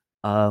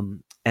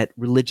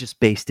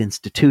religious-based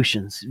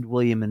institutions,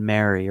 William and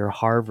Mary or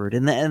Harvard,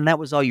 and that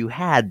was all you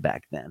had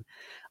back then.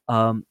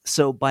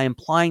 So by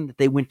implying that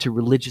they went to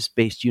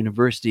religious-based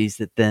universities,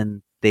 that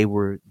then they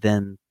were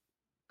then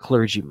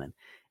clergymen,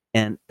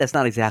 and that's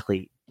not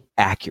exactly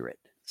accurate.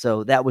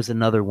 So that was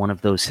another one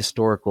of those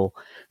historical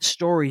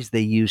stories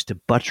they used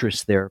to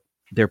buttress their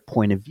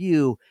point of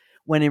view,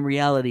 when in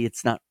reality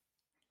it's not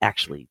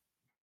actually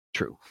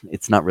true.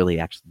 It's not really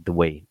actually the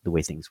way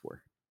things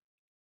were.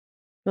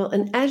 Well,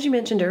 and as you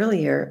mentioned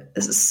earlier,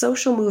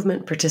 social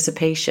movement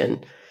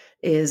participation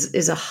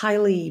is a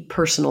highly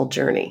personal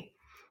journey.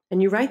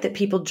 And you write that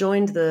people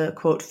joined the,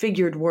 quote,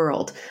 figured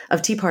world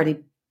of Tea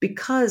Party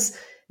because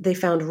they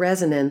found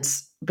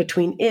resonance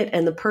between it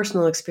and the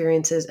personal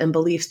experiences and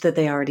beliefs that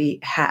they already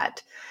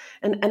had.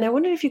 And I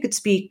wondered if you could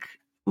speak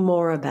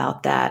more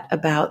about that,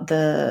 about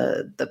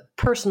the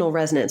personal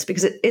resonance,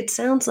 because it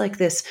sounds like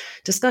this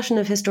discussion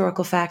of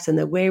historical facts and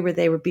the way where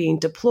they were being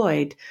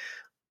deployed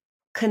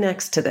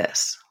connects to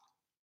this.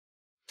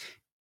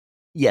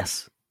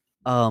 Yes.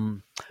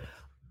 I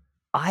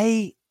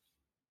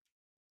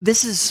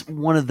This is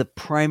one of the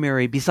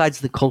primary,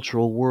 besides the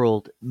cultural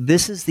world,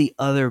 this is the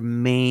other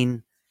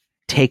main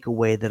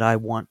takeaway that I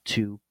want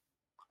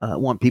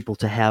people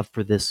to have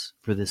for this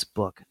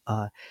book.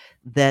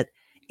 That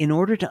in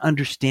order to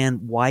understand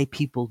why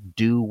people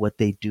do what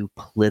they do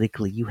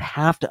politically, you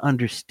have to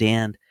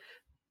understand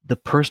the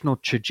personal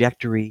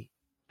trajectory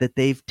that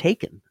they've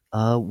taken.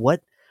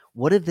 What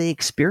have they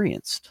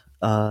experienced?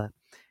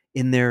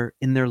 in their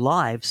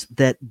lives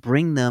that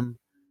bring them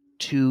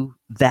to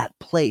that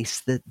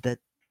place that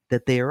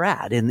they are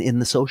at in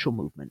the social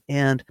movement.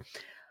 And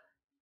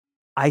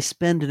I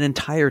spend an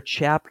entire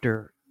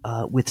chapter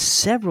with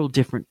several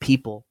different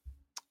people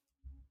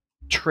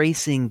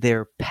tracing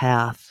their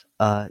path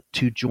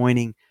to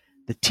joining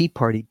the Tea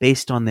Party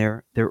based on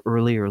their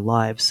earlier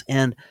lives.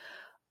 And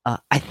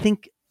I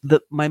think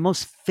my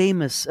most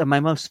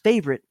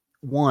favorite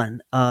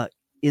one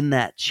in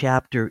that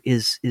chapter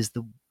is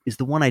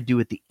the one I do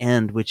at the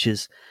end, which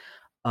was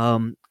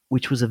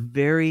a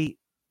very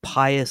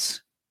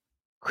pious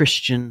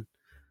Christian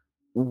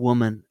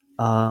woman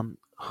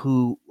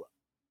who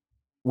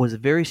was a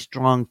very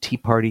strong Tea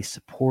Party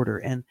supporter,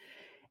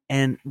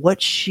 and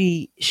what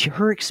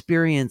her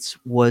experience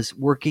was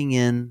working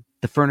in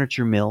the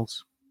furniture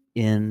mills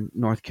in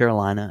North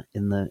Carolina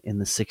in the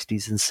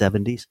 60s and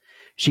 70s.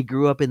 She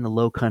grew up in the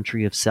low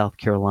country of South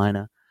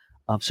Carolina,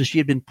 so she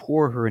had been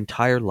poor her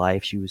entire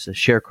life. She was a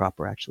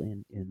sharecropper actually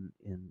in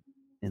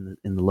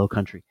the low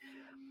country,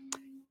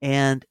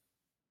 and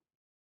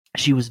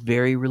she was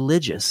very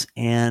religious.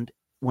 And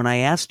when I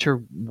asked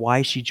her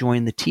why she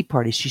joined the Tea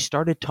Party, she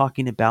started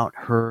talking about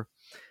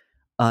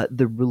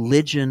the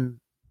religion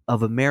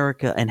of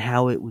America and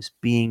how it was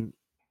being,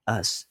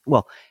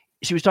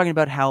 she was talking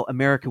about how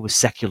America was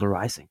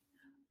secularizing.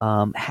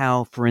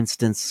 How, for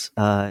instance,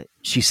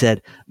 she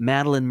said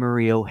Madalyn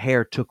Murray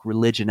O'Hair took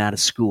religion out of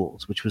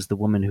schools, which was the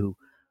woman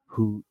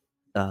who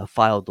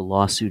filed the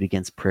lawsuit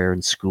against prayer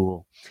in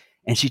school.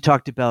 And she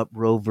talked about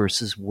Roe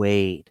versus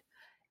Wade.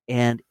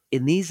 And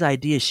in these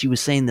ideas, she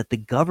was saying that the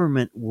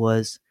government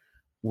was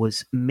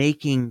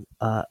making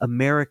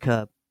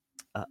America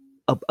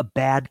a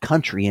bad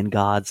country in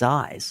God's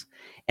eyes.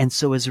 And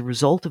so as a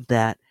result of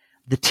that,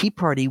 the Tea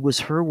Party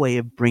was her way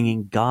of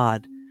bringing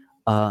God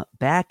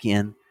back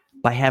in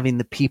by having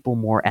the people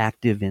more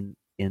active in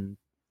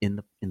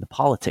the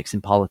politics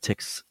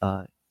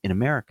in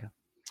America.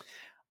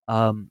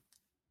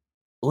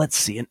 Let's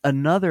see.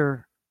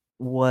 Another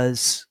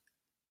was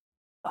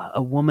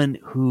a woman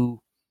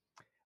who,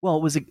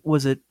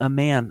 was a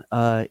man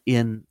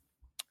in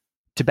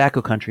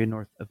tobacco country in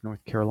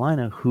North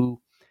Carolina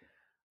who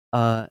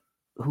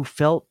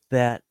felt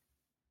that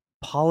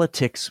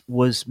politics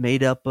was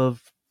made up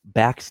of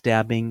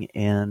backstabbing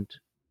and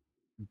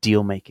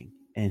deal making,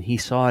 and he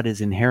saw it as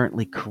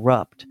inherently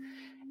corrupt.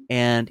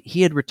 And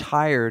he had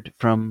retired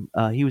from.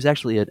 He was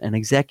actually an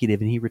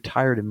executive, and he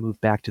retired and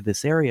moved back to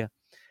this area.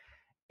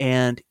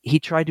 And he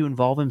tried to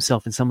involve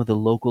himself in some of the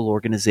local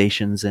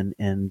organizations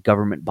and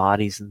government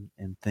bodies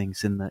and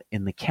things in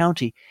the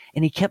county,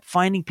 and he kept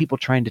finding people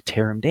trying to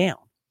tear him down.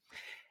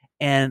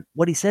 And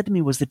what he said to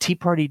me was, the Tea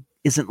Party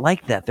isn't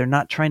like that. They're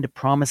not trying to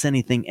promise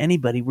anything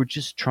anybody. We're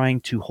just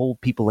trying to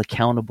hold people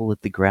accountable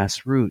at the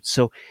grassroots.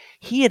 So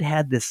he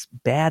had this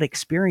bad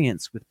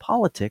experience with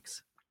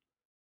politics.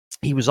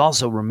 He was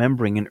also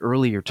remembering an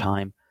earlier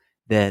time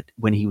that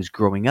when he was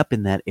growing up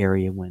in that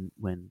area, when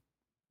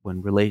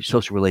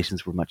social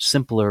relations were much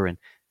simpler and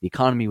the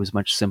economy was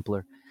much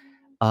simpler,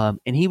 and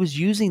he was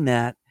using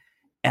that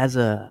as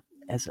a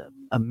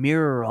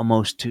mirror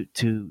almost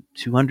to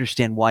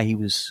understand why he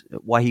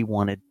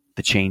wanted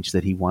the change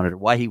that he wanted, or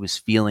why he was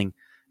feeling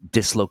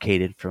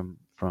dislocated from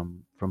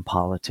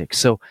politics.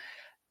 So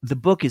the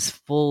book is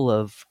full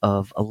of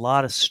a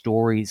lot of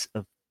stories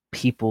of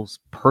people's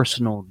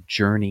personal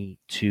journey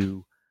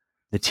to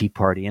the Tea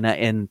Party,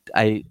 and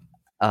I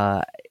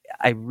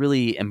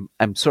really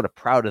I'm sort of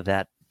proud of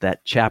that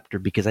chapter,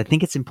 because I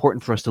think it's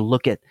important for us to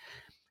look at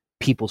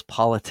people's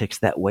politics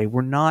that way.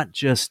 We're not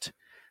just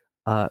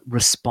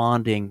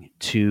responding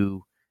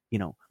to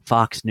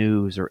Fox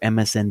News or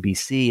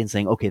MSNBC and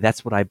saying, okay,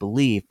 that's what I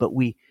believe, but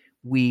we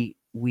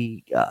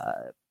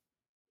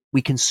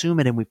consume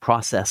it and we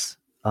process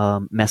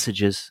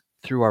messages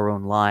through our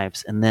own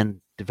lives and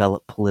then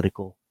develop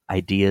political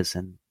ideas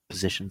and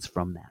positions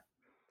from that.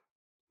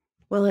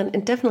 Well,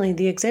 and definitely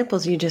the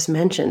examples you just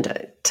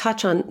mentioned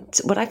touch on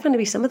what I find to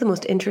be some of the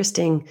most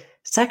interesting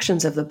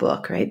sections of the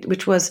book, right?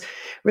 Which was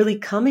really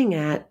coming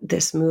at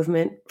this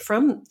movement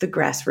from the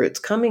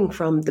grassroots, coming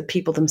from the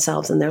people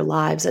themselves and their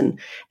lives, and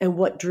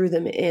what drew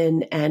them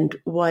in and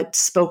what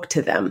spoke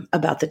to them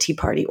about the Tea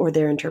Party or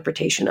their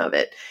interpretation of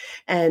it.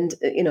 And,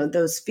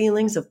 those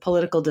feelings of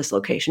political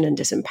dislocation and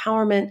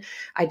disempowerment,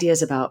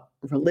 ideas about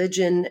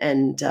religion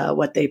and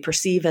what they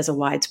perceive as a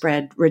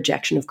widespread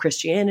rejection of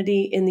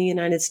Christianity in the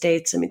United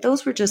States. I mean,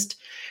 those were just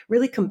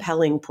really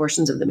compelling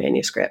portions of the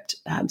manuscript.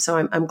 So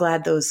I'm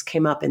glad those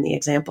came up in the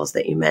examples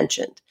that you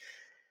mentioned.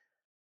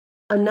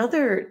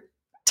 Another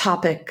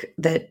topic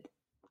that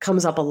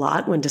comes up a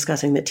lot when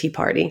discussing the Tea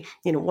Party,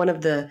 one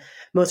of the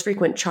most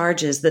frequent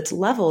charges that's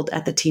leveled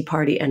at the Tea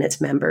Party and its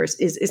members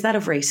is that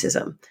of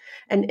racism.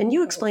 And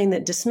you explain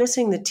that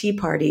dismissing the Tea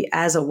Party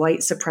as a white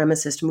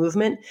supremacist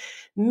movement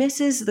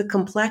misses the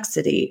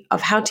complexity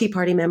of how Tea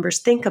Party members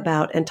think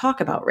about and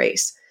talk about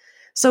race.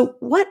 So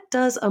what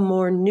does a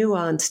more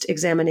nuanced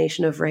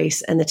examination of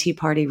race and the Tea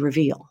Party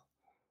reveal?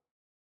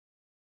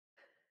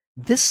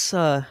 This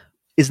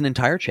is an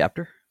entire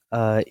chapter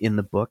in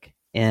the book,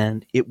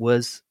 and it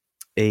was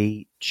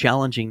a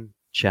challenging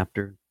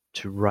chapter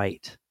to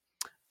write.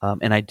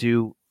 And I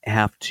do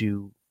have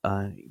to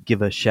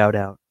give a shout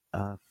out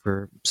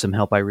for some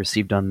help I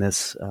received on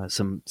this,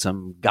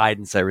 some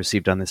guidance I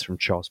received on this from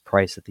Charles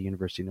Price at the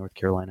University of North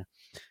Carolina.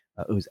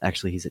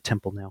 He's at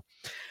Temple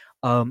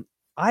now.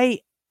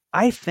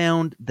 I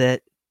found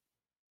that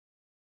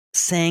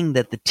saying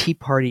that the Tea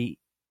Party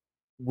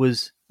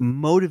was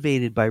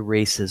motivated by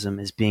racism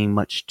as being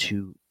much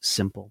too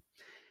simple.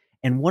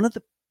 And one of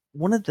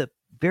the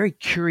very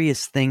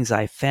curious things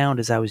I found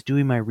as I was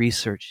doing my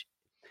research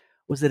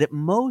was that at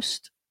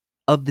most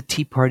of the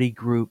Tea Party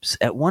groups,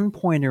 at one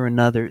point or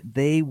another,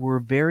 they were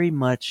very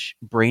much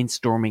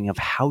brainstorming of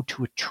how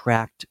to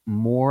attract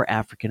more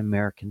African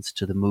Americans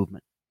to the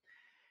movement.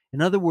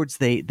 In other words,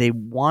 they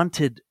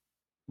wanted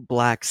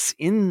blacks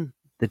in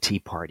the Tea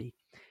Party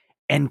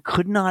and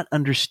could not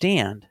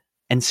understand,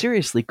 and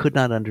seriously could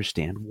not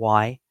understand,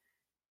 why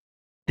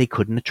they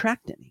couldn't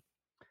attract any.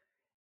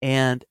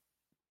 And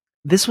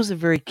this was a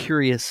very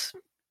curious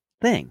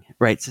thing,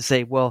 right? To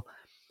say, well,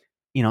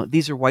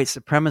 these are white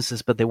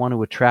supremacists, but they want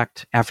to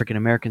attract African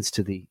Americans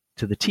to the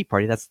Tea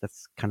Party. That's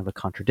kind of a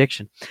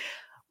contradiction.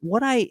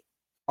 What I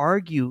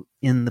argue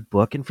in the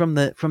book, and from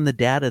the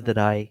data that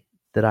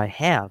I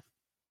have,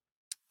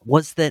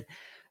 was that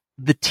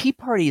the Tea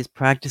Party is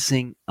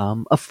practicing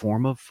a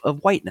form of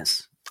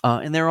whiteness,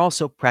 and they're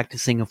also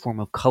practicing a form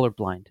of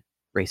colorblind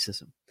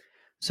racism.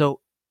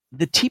 So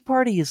the Tea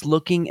Party is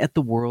looking at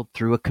the world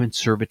through a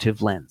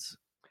conservative lens.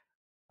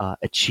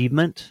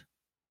 Achievement,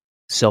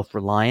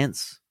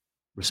 self-reliance,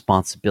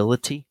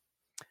 responsibility,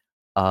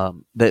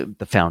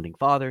 the founding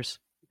fathers.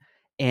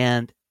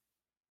 And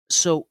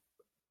so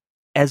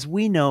as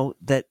we know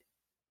that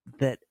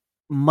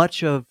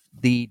much of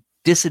the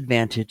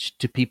disadvantage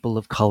to people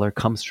of color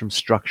comes from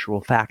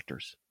structural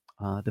factors,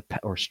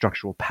 or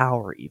structural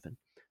power, even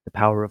the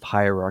power of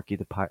hierarchy,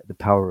 the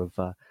power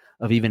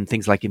of even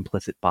things like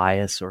implicit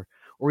bias, or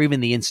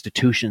even the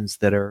institutions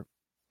that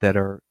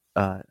are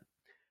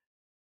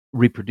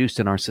reproduced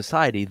in our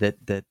society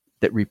that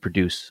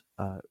reproduce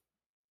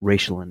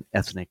racial and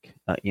ethnic,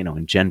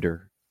 and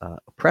gender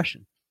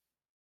oppression.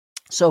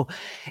 So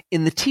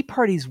in the Tea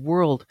Party's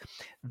world,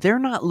 they're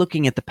not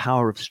looking at the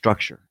power of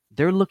structure.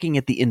 They're looking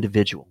at the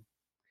individual.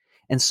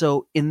 And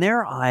so in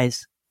their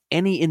eyes,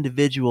 any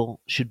individual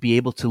should be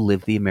able to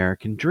live the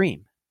American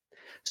dream.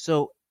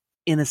 So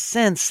in a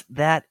sense,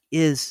 that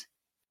is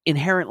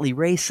inherently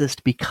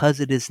racist because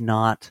it is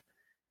not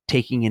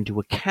taking into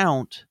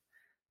account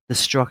the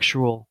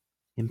structural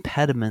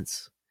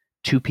impediments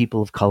to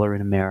people of color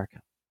in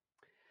America.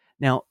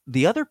 Now,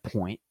 the other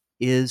point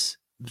is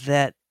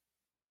that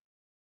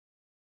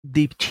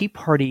the Tea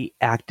Party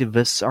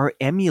activists are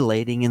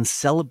emulating and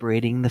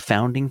celebrating the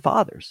founding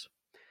fathers.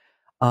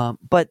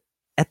 But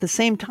at the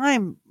same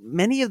time,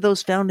 many of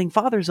those founding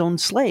fathers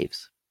owned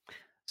slaves.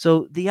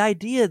 So the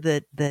idea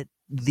that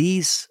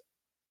these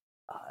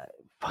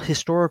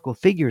historical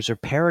figures are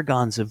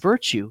paragons of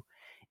virtue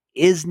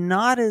is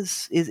not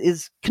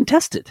is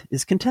contested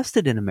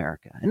in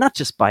America, and not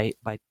just by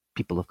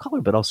people of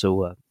color, but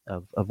also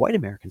of white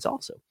Americans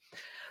also.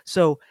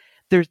 So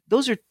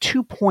those are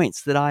 2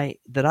 points that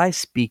I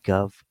speak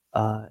of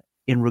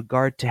in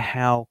regard to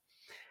how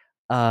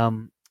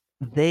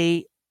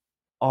they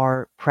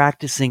are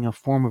practicing a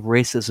form of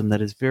racism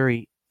that is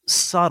very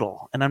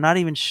subtle, and I'm not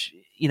even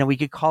we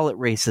could call it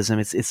racism.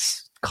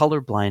 It's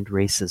colorblind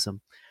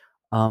racism,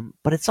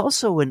 but it's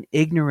also an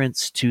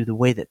ignorance to the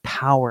way that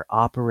power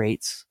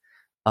operates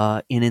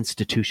in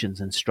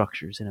institutions and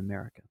structures in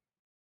America.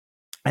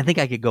 I think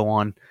I could go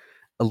on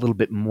a little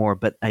bit more,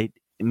 but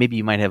maybe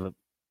you might have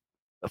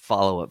a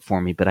follow-up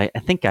for me, but I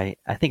think I've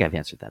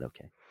answered that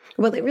okay.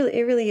 Well, it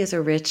really is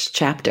a rich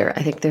chapter.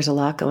 I think there's a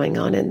lot going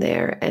on in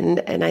there.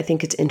 And I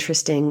think it's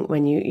interesting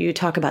when you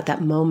talk about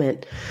that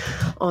moment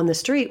on the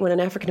street when an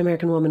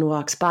African-American woman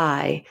walks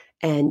by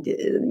and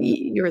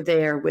you're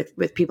there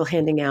with people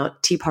handing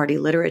out Tea Party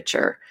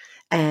literature.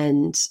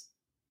 And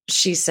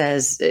she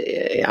says,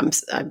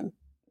 I'm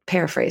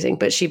paraphrasing,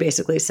 but she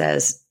basically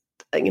says,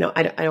 I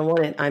don't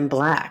want it. I'm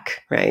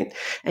black, right?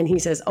 And he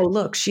says, oh,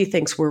 look, she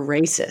thinks we're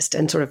racist,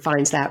 and sort of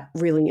finds that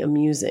really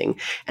amusing.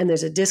 And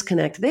there's a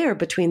disconnect there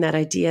between that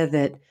idea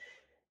that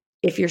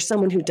if you're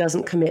someone who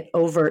doesn't commit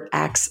overt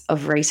acts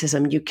of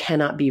racism, you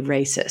cannot be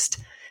racist.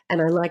 And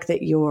I like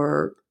that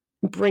you're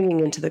bringing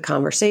into the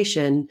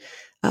conversation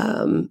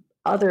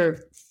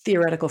other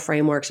theoretical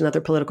frameworks and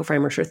other political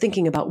frameworks for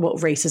thinking about what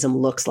racism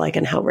looks like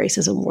and how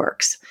racism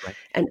works, right,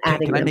 and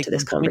adding them to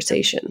this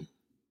conversation.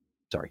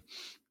 Sorry.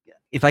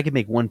 If I could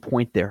make one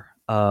point there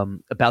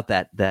about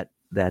that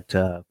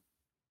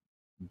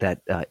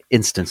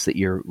instance that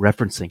you're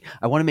referencing,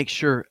 I want to make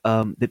sure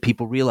that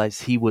people realize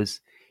he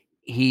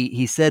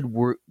said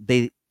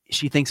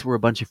she thinks we're a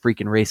bunch of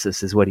freaking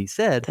racists, is what he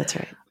said. That's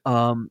right.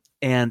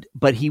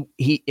 But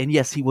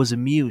yes, he was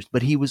amused,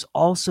 but he was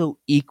also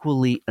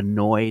equally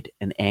annoyed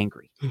and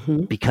angry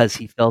because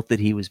he felt that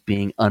he was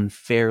being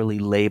unfairly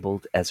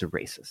labeled as a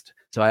racist.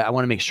 So I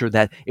want to make sure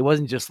that it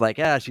wasn't just like,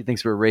 she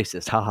thinks we're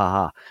racist, ha ha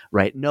ha,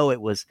 right? No,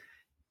 it was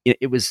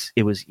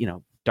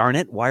darn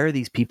it, why are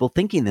these people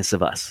thinking this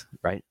of us,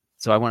 right?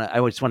 So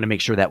I just want to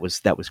make sure that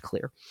was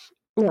clear.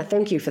 Yeah,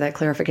 thank you for that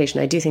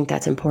clarification. I do think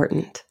that's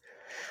important.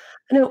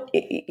 Now,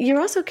 you're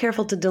also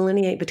careful to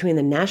delineate between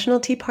the national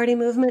Tea Party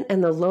movement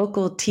and the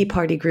local Tea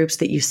Party groups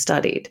that you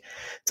studied.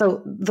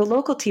 So, the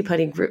local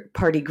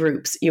Party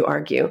groups, you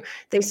argue,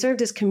 they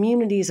served as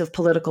communities of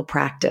political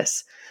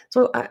practice.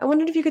 So, I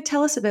wondered if you could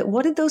tell us a bit,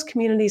 what did those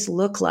communities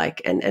look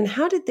like, and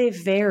how did they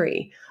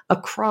vary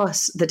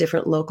across the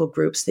different local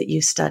groups that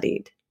you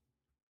studied?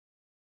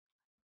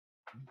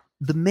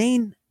 The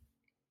main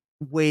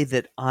way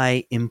that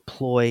I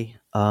employ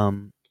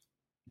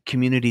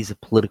communities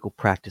of political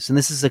practice, and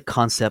this is a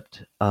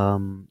concept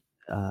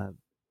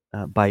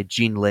by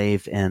Jean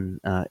Lave and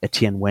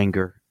Etienne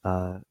Wenger,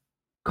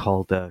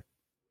 called I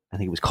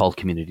think it was called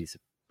Communities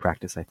of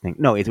Practice. I think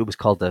no, it was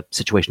called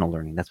Situational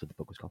Learning. That's what the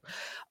book was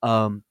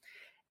called.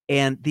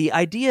 And the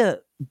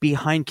idea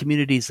behind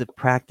communities of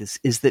practice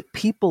is that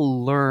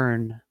people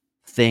learn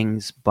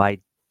things by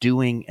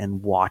doing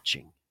and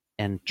watching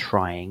and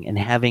trying and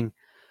having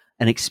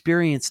an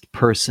experienced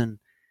person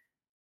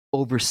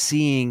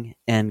overseeing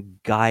and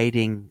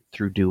guiding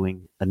through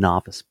doing a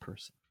novice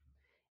person.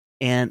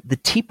 And the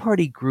Tea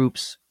Party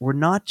groups were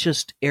not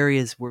just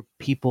areas where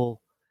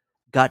people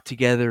got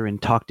together and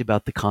talked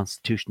about the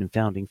Constitution and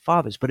Founding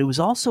Fathers, but it was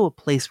also a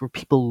place where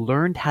people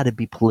learned how to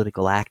be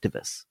political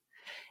activists.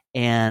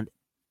 And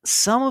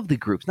some of the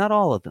groups, not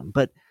all of them,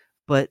 but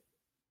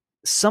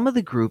some of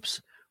the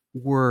groups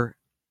were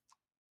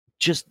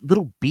just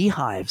little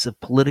beehives of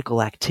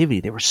political activity.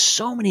 There were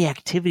so many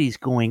activities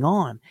going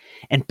on,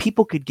 and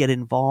people could get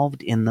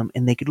involved in them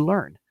and they could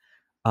learn.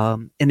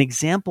 An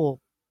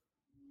example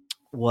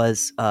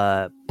was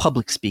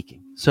public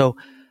speaking. So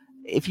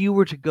if you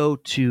were to go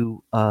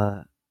to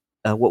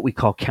what we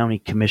call county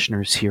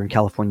commissioners here in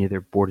California,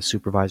 they're board of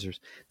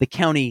supervisors, the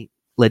county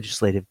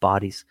legislative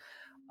bodies,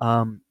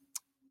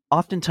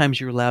 oftentimes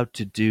you're allowed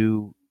to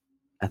do,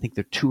 I think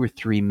they're 2 or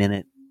 3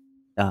 minute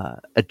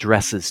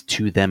addresses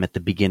to them at the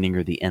beginning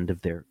or the end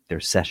of their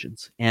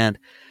sessions. And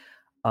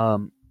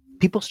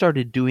people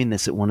started doing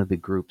this at one of the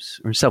groups,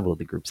 or several of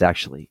the groups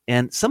actually.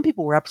 And some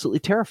people were absolutely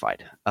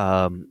terrified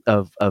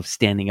of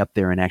standing up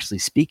there and actually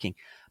speaking,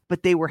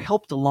 but they were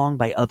helped along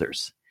by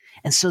others.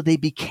 And so they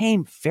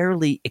became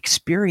fairly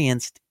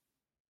experienced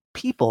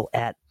people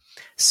at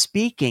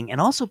speaking and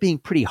also being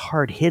pretty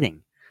hard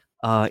hitting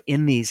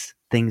in these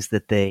things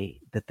that they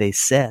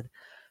said.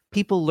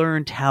 People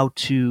learned how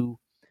to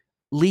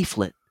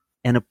leaflet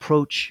and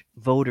approach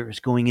voters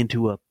going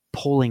into a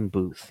polling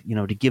booth,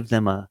 to give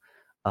them a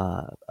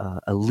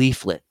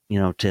leaflet,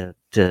 to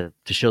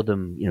show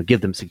them,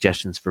 give them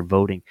suggestions for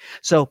voting.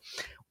 So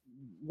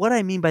what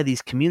I mean by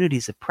these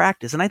communities of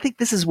practice, and I think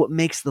this is what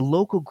makes the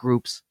local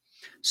groups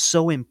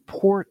so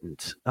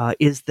important,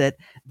 is that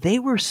they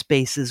were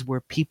spaces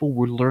where people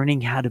were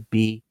learning how to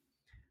be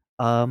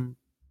activists.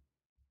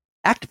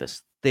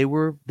 They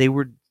were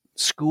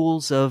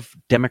schools of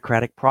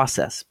democratic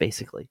process,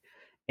 basically,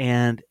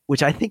 and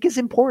which I think is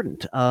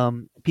important.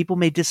 People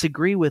may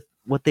disagree with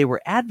what they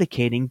were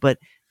advocating, but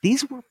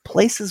these were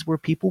places where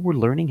people were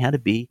learning how to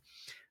be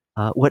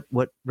what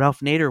Ralph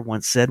Nader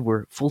once said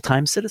were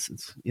full-time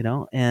citizens.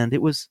 And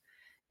it was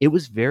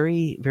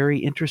very, very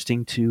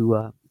interesting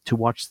to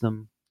watch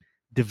them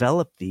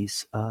develop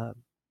these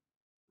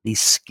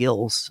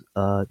skills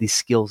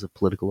of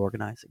political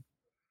organizing.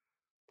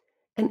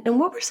 And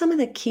what were some of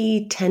the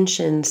key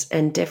tensions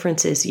and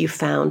differences you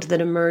found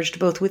that emerged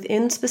both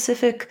within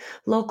specific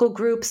local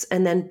groups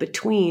and then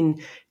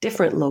between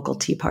different local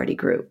Tea Party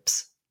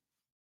groups?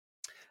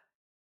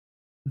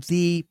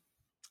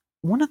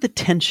 One of the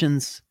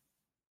tensions,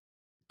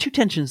 two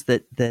tensions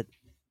that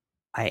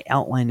I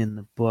outline in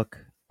the book,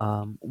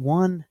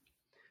 one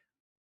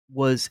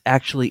was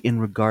actually in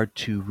regard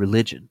to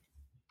religion.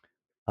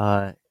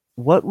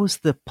 What was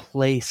the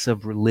place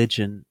of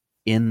religion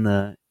in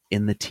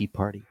the Tea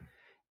Party?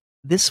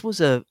 This was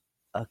a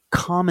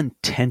common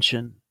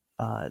tension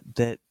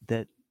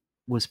that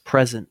was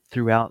present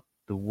throughout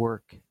the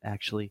work,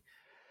 actually.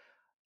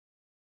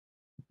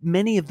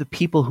 Many of the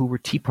people who were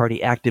Tea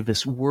Party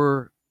activists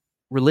were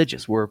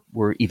religious, were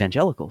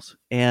evangelicals,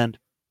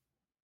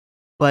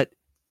 but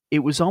it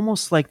was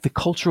almost like the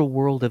cultural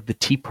world of the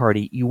Tea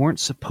Party, you weren't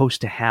supposed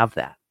to have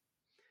that.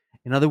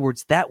 In other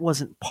words, that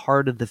wasn't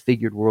part of the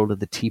figured world of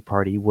the Tea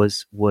Party,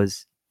 was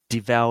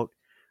devout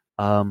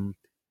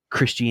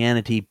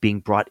Christianity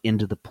being brought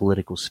into the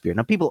political sphere.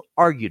 Now, people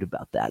argued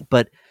about that,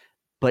 but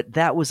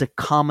that was a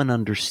common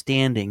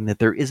understanding that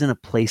there isn't a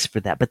place for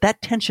that. But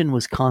that tension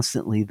was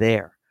constantly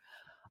there.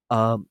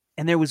 And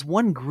there was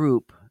one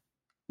group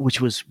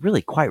which was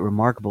really quite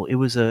remarkable. It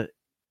was a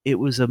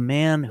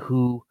man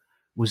who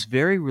was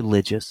very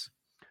religious,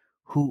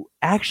 who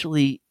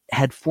actually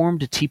had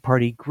formed a Tea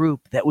Party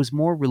group that was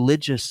more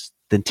religious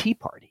than Tea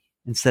Party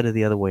instead of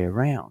the other way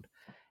around.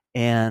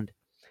 And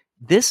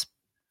this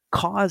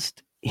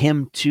caused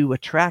him to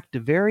attract a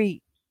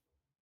very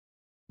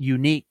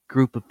unique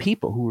group of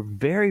people who were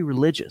very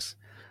religious.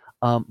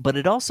 But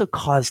it also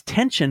caused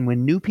tension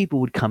when new people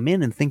would come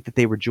in and think that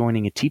they were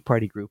joining a Tea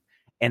Party group,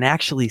 and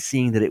actually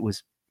seeing that it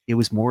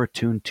was more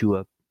attuned to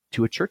a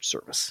church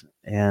service.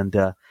 And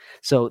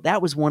so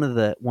that was one of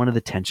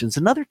the tensions.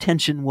 Another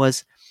tension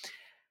was,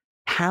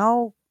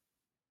 how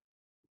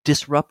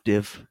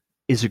disruptive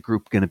is a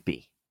group going to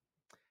be?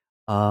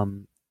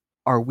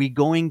 Are we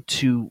going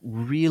to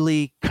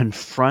really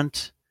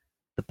confront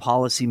the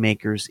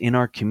policymakers in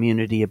our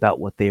community about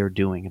what they are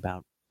doing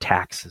about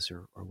taxes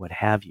or what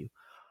have you,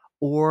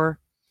 or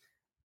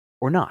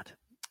not?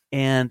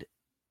 And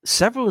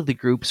several of the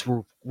groups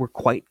were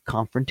quite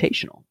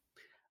confrontational,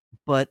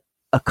 but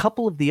a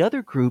couple of the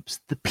other groups,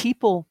 the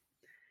people,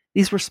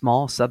 these were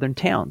small southern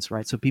towns,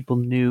 right? So people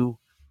knew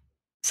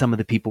some of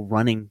the people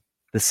running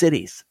the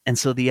cities. And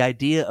so the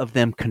idea of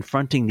them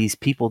confronting these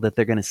people that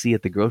they're going to see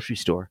at the grocery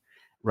store,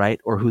 right,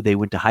 or who they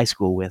went to high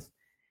school with,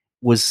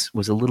 was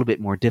a little bit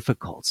more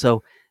difficult.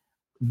 So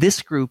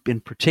this group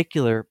in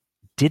particular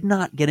did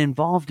not get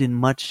involved in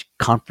much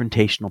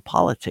confrontational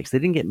politics. They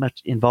didn't get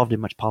much involved in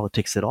much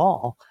politics at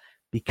all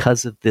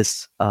because of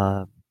this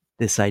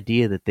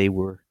idea that they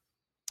were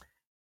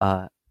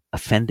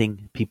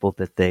offending people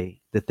that they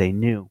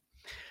knew.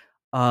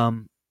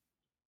 One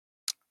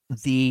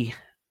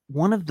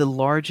of the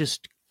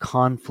largest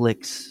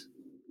conflicts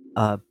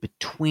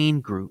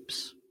between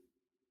groups,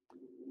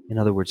 in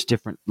other words,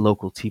 different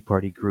local Tea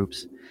Party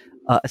groups,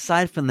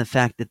 aside from the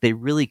fact that they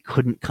really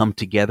couldn't come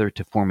together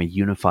to form a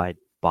unified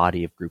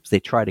body of groups. They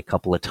tried a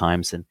couple of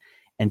times, and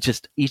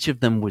just each of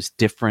them was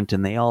different,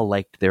 and they all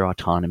liked their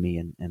autonomy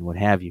and what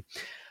have you.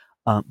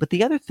 But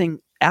the other thing,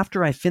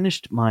 after I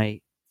finished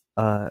my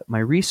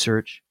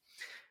research,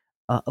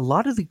 a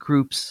lot of the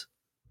groups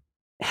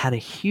had a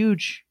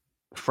huge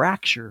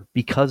fracture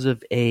because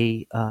of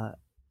a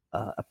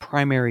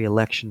primary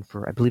election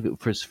for, I believe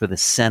it was for the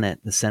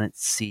Senate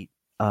seat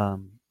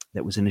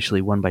that was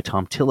initially won by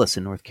Thom Tillis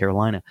in North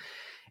Carolina.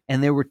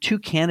 And there were two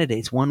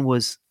candidates. One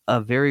was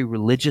a very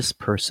religious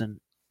person,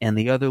 and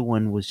the other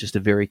one was just a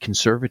very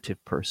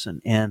conservative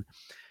person. And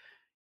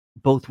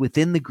both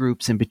within the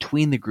groups and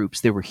between the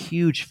groups, there were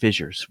huge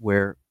fissures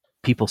where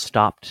people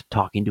stopped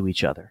talking to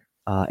each other,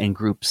 and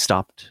groups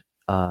stopped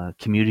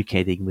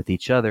communicating with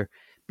each other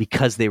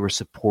because they were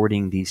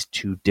supporting these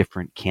two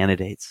different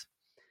candidates.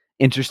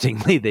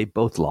 Interestingly, they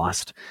both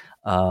lost,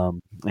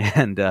 and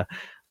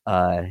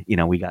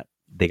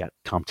they got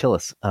Thom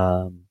Tillis,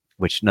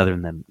 which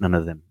none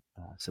of them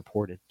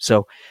supported.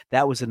 So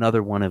that was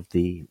another one of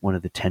the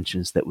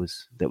tensions that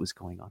was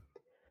going on.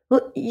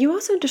 Well, you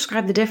also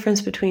described the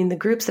difference between the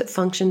groups that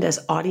functioned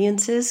as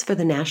audiences for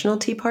the National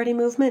Tea Party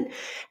movement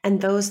and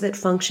those that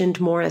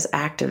functioned more as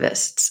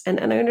activists. And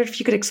I wondered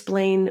if you could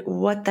explain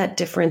what that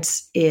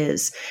difference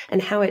is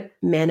and how it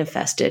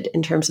manifested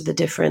in terms of the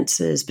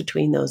differences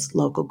between those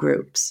local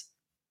groups.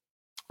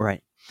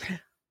 Right.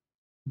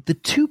 The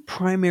two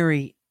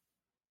primary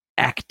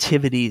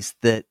activities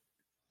that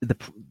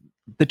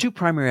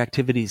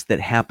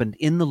happened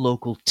in the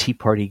local Tea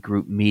Party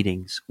group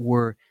meetings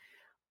were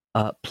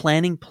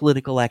planning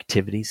political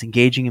activities,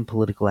 engaging in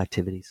political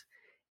activities,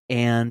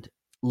 and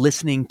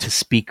listening to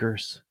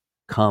speakers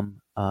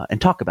come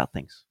and talk about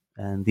things.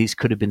 And these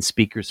could have been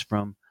speakers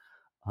from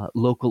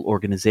local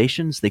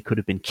organizations. They could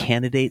have been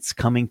candidates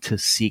coming to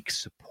seek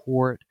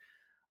support.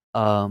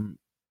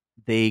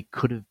 They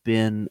could have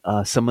been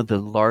some of the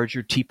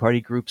larger Tea Party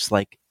groups,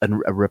 like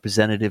a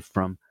representative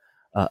from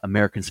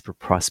Americans for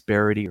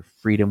Prosperity or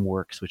Freedom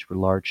Works, which were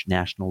large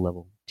national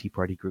level Tea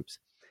Party groups.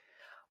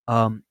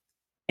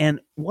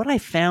 And what I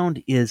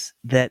found is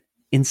that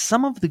in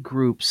some of the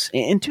groups,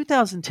 in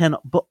 2010,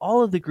 but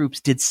all of the groups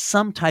did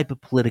some type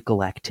of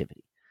political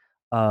activity.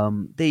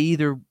 They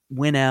either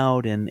went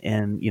out and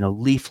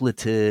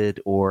leafleted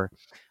or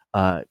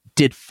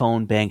did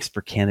phone banks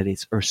for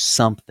candidates or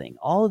something.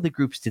 All of the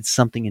groups did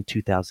something in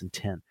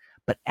 2010.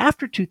 But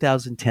after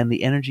 2010,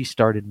 the energy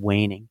started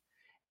waning,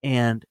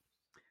 and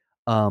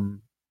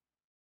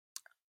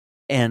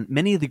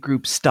many of the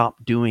groups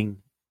stopped doing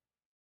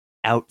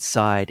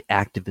outside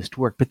activist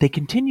work, but they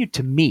continued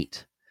to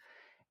meet,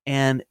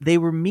 and they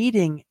were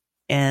meeting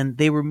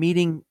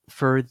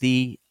for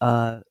the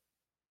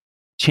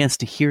chance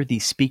to hear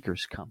these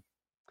speakers come.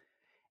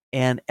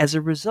 And as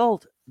a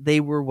result,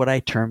 they were what I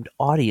termed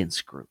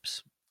audience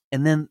groups.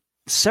 And then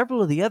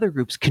several of the other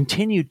groups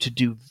continued to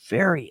do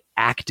very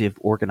active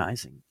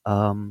organizing.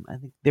 I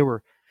think there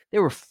were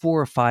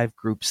 4 or 5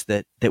 groups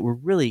that were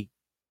really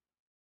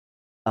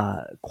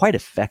quite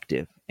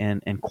effective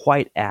and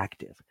quite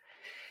active.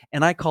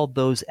 And I called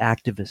those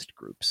activist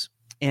groups.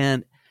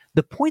 And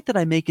the point that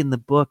I make in the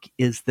book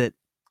is that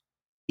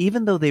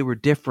even though they were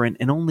different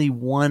and only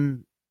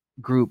one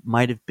group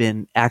might have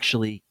been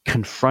actually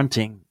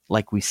confronting,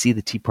 like we see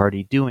the Tea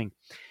Party doing,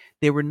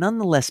 they were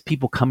nonetheless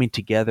people coming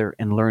together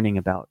and learning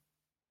about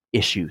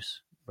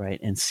issues, right?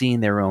 And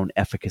seeing their own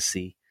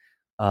efficacy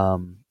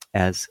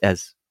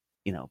as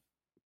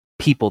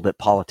people that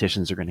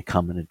politicians are going to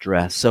come and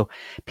address. So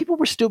people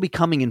were still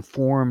becoming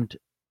informed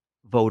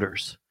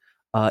voters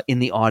in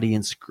the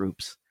audience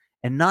groups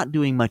and not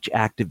doing much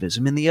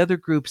activism. In the other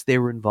groups, they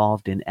were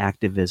involved in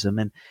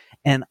activism.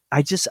 And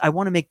I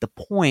want to make the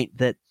point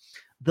that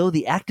though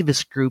the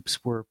activist groups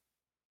were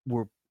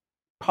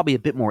probably a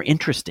bit more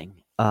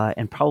interesting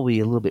and probably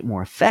a little bit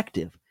more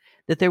effective,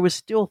 that there was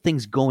still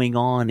things going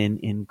on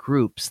in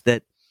groups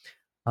that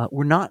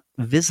were not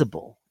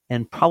visible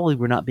and probably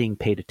were not being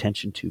paid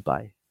attention to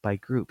by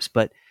groups.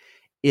 But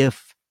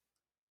if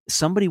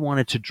somebody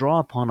wanted to draw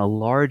upon a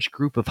large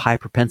group of high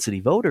propensity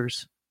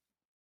voters,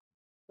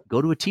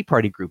 go to a Tea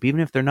Party group.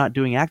 Even if they're not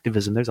doing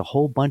activism, there's a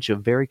whole bunch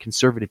of very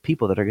conservative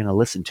people that are going to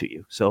listen to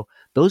you. So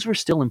those were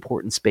still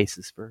important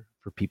spaces for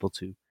people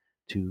to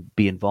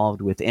be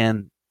involved with,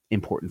 and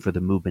important for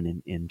the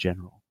movement in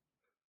general.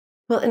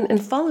 Well,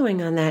 and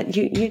following on that,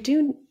 you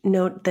do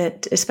note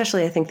that,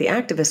 especially I think the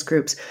activist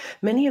groups,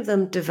 many of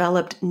them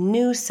developed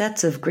new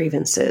sets of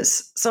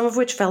grievances, some of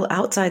which fell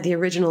outside the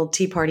original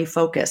Tea Party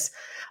focus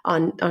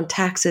on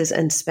taxes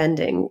and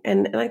spending.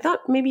 And I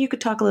thought maybe you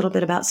could talk a little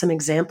bit about some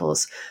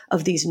examples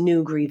of these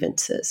new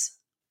grievances.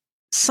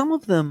 Some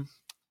of them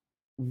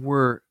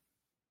were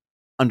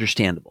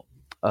understandable.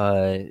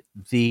 For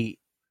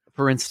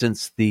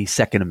instance, the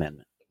Second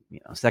Amendment.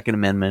 Second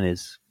Amendment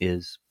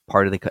is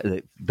part of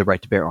the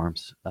right to bear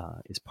arms,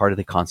 is part of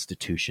the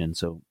Constitution.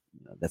 So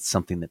that's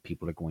something that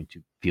people are going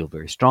to feel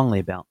very strongly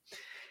about.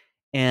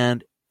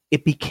 And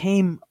it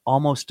became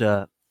almost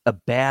a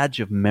badge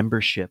of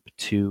membership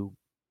to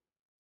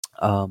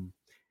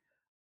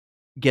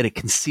get a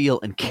conceal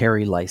and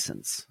carry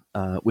license,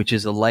 which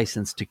is a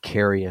license to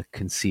carry a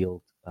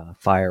concealed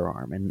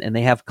firearm. And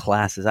they have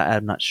classes.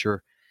 I'm not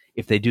sure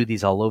if they do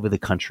these all over the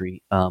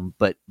country,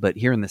 but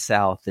here in the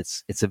South,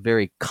 it's a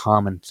very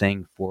common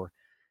thing for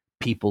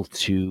people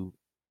to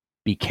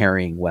be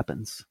carrying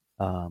weapons,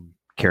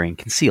 carrying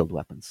concealed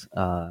weapons.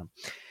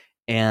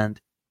 And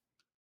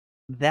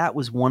that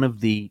was one of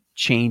the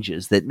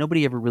changes that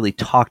nobody ever really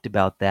talked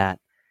about, that,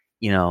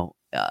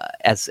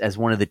 as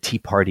one of the Tea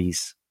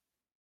Party's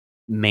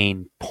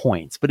main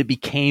points, but it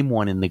became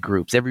one in the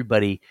groups.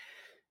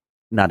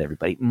 Not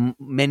everybody,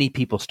 many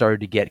people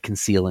started to get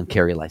conceal and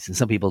carry license.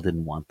 Some people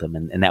didn't want them.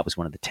 And that was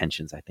one of the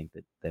tensions, I think,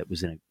 that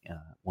was in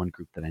one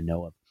group that I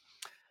know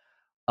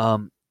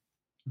of.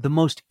 The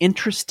most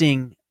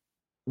interesting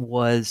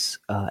was,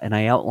 and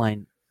I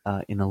outline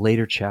in a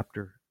later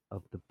chapter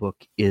of the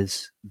book,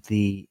 is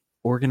the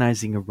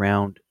organizing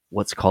around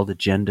what's called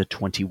Agenda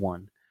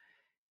 21.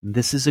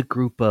 This is a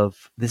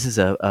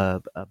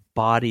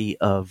body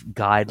of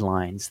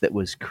guidelines that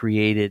was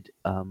created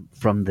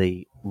from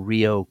the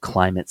Rio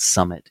Climate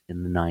Summit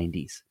in the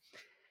 90s.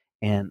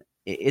 And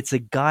it's a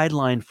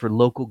guideline for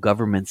local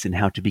governments in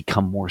how to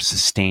become more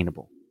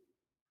sustainable.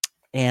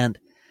 And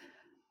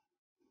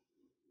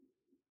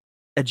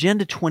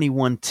Agenda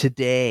 21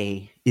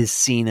 today is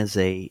seen as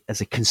a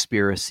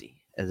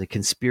conspiracy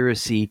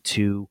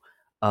to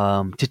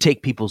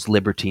take people's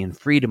liberty and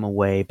freedom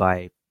away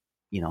by,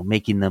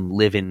 making them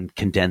live in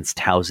condensed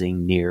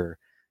housing near,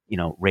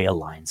 rail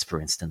lines,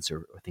 for instance,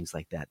 or things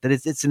like that. That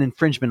it's an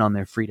infringement on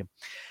their freedom.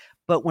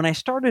 But when I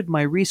started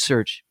my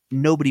research,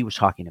 nobody was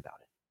talking about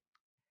it.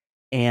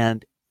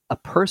 And a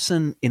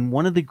person in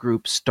one of the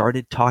groups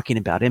started talking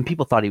about it, and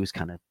people thought he was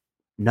kind of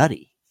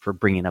nutty for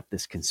bringing up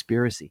this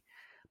conspiracy.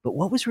 But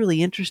what was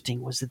really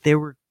interesting was that there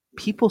were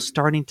people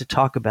starting to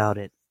talk about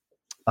it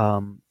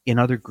in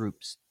other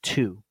groups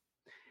too.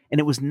 And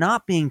it was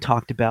not being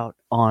talked about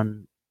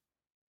on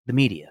the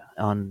media,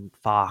 on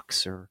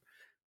Fox, or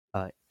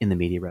in the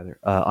media rather,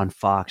 on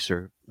Fox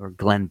or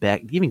Glenn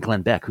Beck, even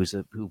Glenn Beck,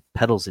 who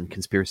peddles in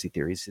conspiracy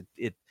theories.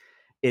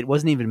 It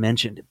wasn't even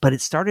mentioned, but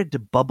it started to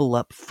bubble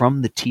up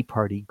from the Tea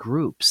Party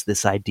groups,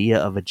 this idea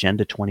of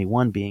Agenda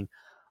 21 being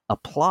a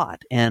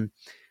plot. And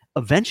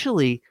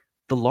eventually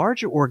the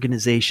larger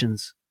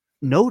organizations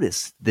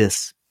noticed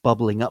this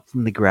bubbling up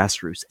from the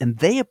grassroots, and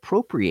they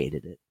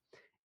appropriated it.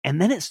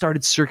 And then it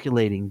started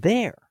circulating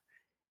there.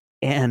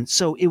 And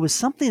so it was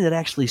something that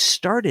actually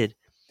started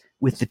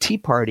with the Tea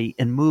Party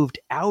and moved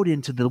out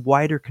into the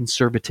wider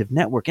conservative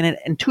network,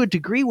 and to a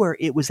degree where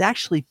it was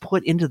actually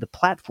put into the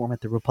platform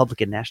at the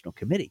Republican National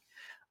Committee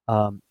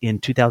in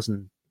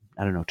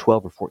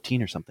 2012 or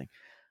 14 or something.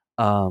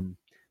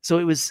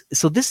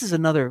 So this is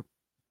another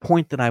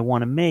point that I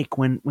want to make.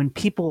 When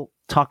people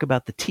talk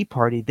about the Tea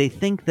Party, they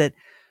think that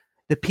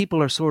the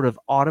people are sort of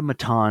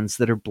automatons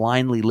that are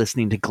blindly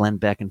listening to Glenn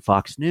Beck and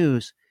Fox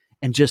News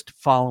and just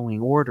following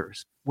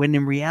orders, when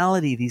in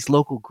reality, these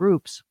local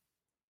groups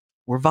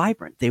were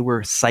vibrant. They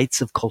were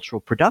sites of cultural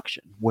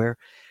production where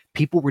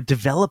people were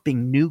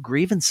developing new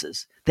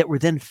grievances that were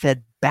then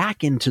fed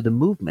back into the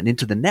movement,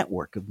 into the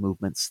network of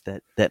movements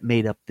that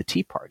made up the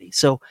Tea Party.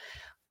 So,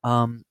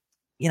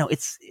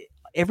 it's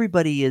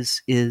everybody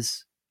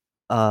is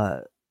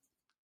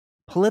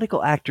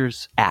political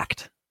actors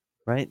act,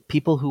 right?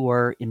 People who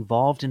are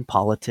involved in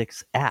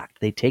politics act.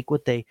 They take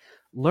what they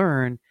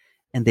learn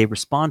and they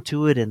respond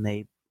to it, and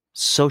they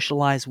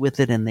socialize with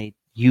it, and they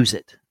use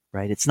it,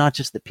 right? It's not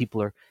just that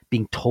people are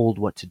being told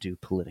what to do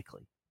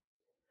politically.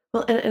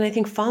 Well, and I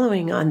think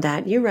following on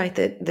that, you're right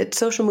that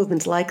social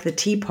movements like the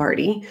Tea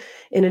Party,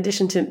 in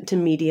addition to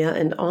media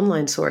and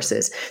online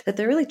sources, that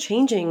they're really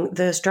changing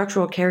the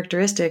structural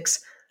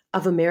characteristics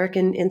of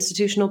American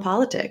institutional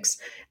politics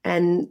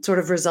and sort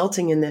of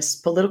resulting in this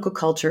political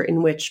culture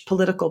in which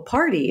political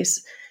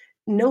parties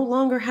no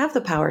longer have the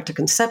power to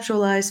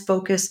conceptualize,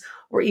 focus,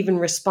 or even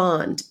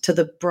respond to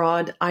the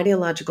broad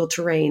ideological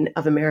terrain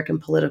of American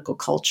political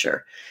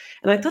culture.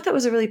 And I thought that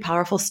was a really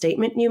powerful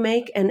statement you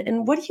make.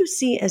 And what do you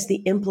see as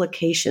the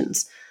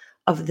implications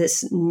of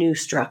this new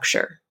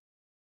structure?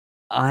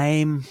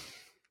 I'm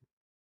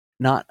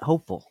not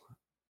hopeful.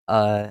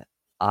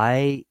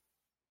 I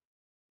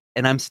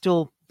and I'm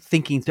still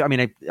thinking through. I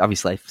mean,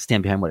 obviously I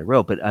stand behind what I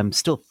wrote, but I'm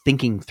still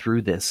thinking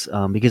through this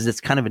because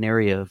it's kind of an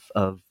area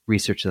of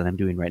research that I'm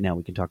doing right now.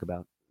 We can talk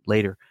about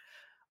later.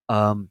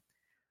 Um,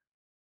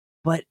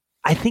 but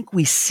I think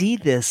we see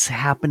this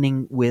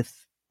happening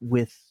with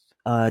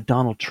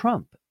Donald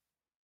Trump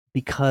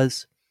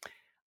because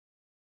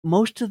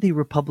most of the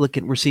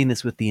we're seeing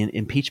this with the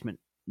impeachment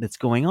that's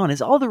going on,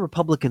 is all the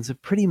Republicans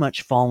have pretty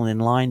much fallen in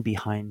line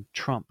behind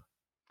Trump.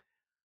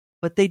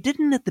 But they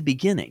didn't at the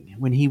beginning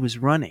when he was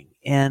running.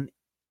 And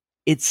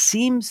it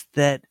seems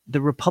that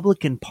the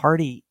Republican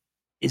Party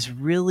is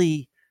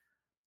really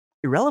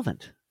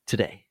irrelevant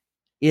today.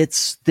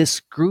 It's this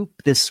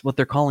group, what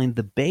they're calling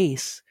the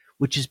base,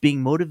 which is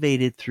being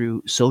motivated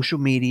through social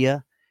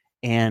media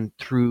and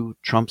through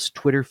Trump's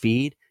Twitter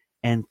feed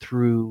and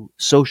through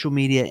social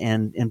media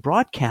and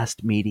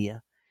broadcast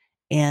media.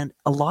 And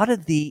a lot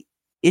of the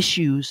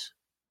issues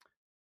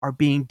are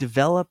being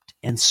developed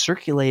and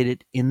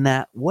circulated in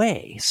that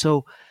way.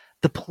 So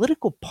the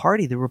political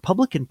party, the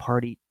Republican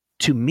Party,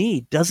 to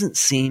me,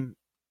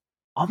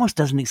 almost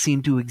doesn't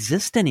seem to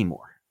exist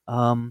anymore.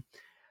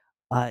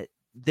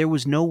 There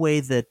was no way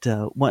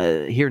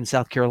that here in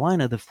South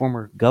Carolina, the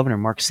former governor,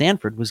 Mark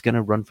Sanford, was going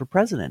to run for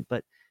president,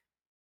 but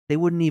they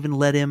wouldn't even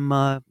let him,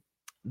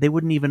 they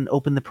wouldn't even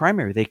open the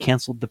primary. They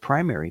canceled the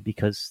primary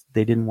because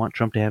they didn't want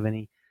Trump to have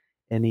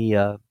any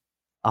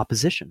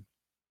opposition.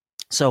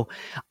 So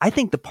I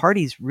think the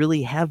parties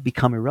really have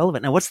become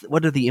irrelevant. Now,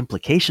 what are the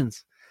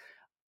implications?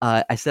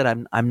 I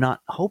said I'm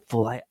not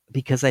hopeful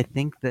because I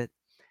think that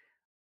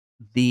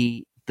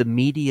the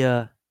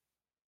media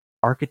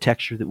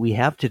architecture that we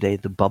have today,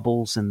 the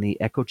bubbles and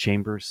the echo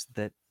chambers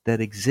that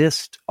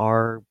exist,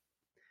 are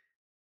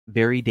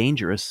very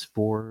dangerous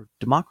for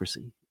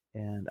democracy.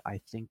 And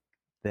I think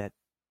that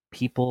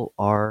people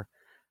are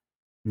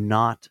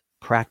not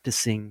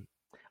practicing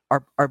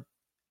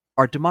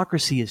our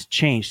democracy has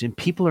changed, and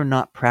people are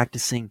not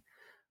practicing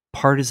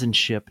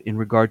partisanship in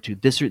regard to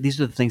this.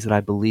 These are the things that I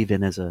believe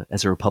in as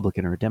a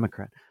Republican or a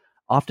Democrat.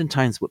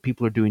 Oftentimes, what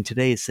people are doing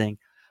today is saying,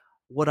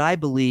 what I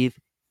believe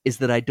is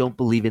that I don't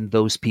believe in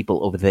those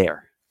people over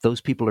there.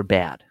 Those people are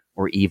bad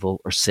or evil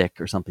or sick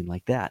or something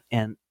like that.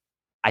 And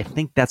I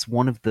think that's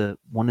one of the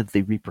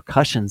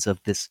repercussions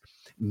of this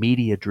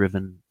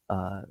media-driven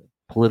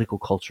political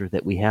culture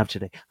that we have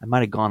today. I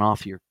might have gone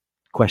off your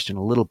question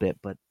a little bit,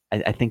 but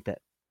I think that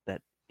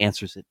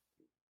answers it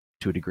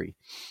to a degree.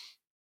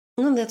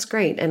 Oh, that's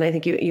great. And I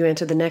think you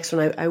answered the next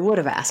one I would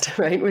have asked,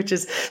 right? Which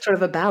is sort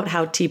of about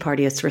how Tea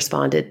Partyists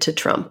responded to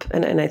Trump.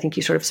 And I think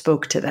you sort of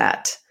spoke to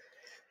that.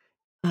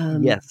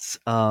 Yes.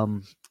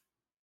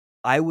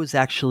 I was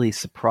actually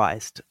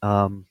surprised.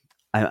 I'm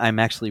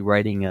actually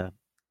writing a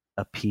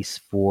piece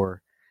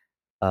for,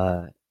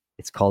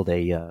 it's called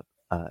a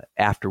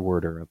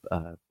afterword, or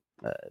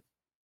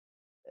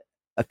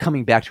a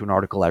coming back to an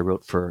article I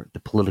wrote for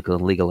the Political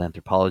and Legal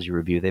Anthropology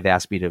Review. They've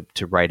asked me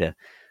to write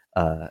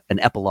an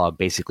epilogue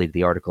basically to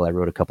the article I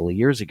wrote a couple of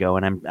years ago,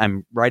 and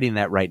I'm writing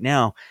that right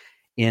now.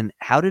 In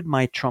how did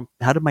my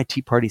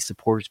Tea Party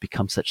supporters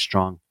become such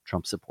strong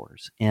Trump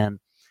supporters? And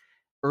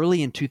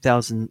late in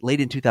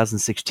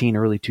 2016,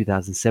 early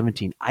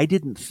 2017, I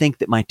didn't think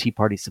that my Tea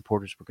Party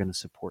supporters were going to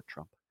support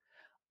Trump,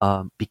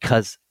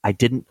 because I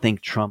didn't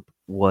think Trump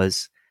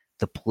was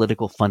the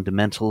political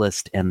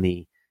fundamentalist and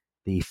the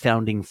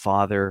founding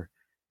father,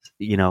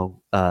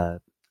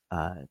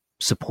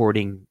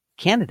 supporting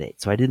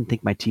candidate. So I didn't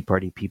think my Tea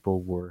Party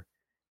people were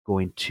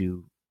going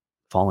to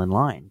fall in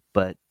line,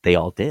 but they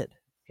all did.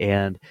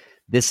 And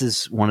this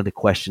is one of the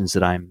questions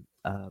that I'm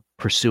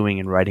pursuing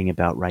and writing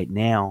about right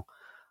now.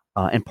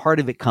 And part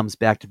of it comes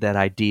back to that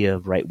idea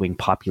of right-wing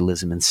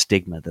populism and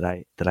stigma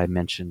that I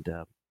mentioned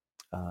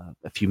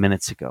a few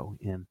minutes ago.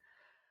 And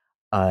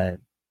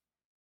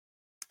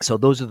so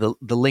those are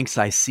the links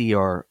I see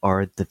are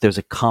that there's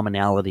a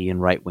commonality in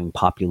right-wing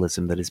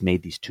populism that has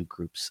made these two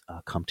groups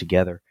come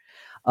together.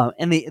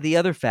 And the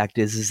other fact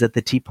is that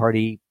the Tea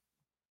Party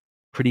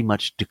pretty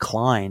much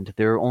declined.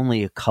 There are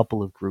only a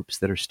couple of groups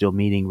that are still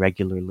meeting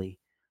regularly.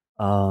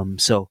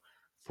 So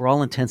for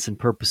all intents and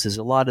purposes,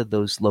 a lot of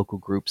those local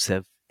groups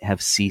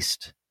have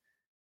ceased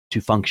to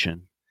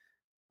function.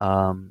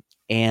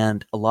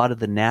 And a lot of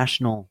the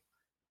national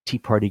Tea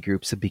Party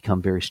groups have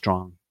become very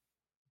strong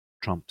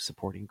Trump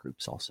supporting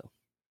groups also.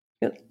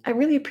 I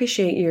really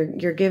appreciate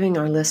your giving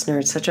our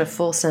listeners such a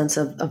full sense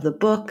of the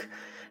book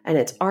and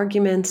its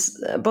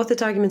arguments, both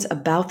its arguments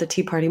about the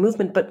Tea Party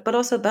movement, but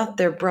also about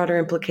their broader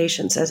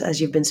implications, as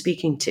you've been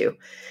speaking to.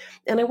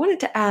 And I wanted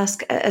to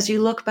ask, as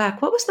you look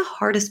back, what was the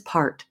hardest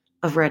part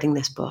of writing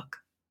this book?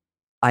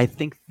 I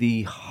think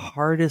the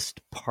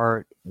hardest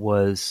part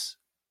was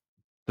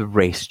the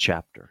race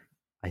chapter,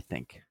 I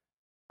think,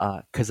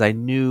 because I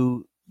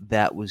knew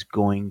that was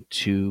going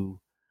to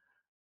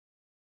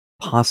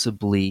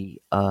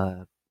possibly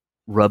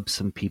rub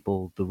some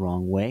people the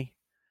wrong way.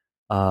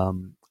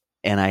 Um,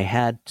 and I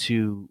had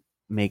to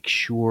make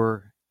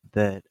sure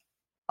that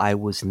I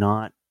was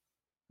not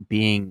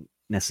being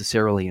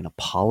necessarily an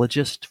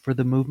apologist for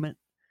the movement,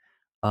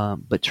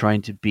 but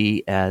trying to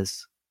be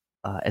as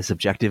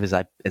objective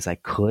as I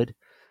could.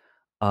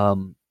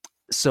 Um,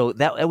 so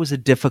that was a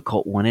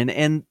difficult one,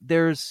 and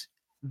there's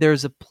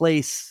a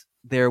place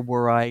there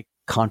where I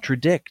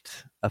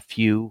contradict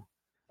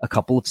a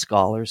couple of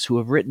scholars who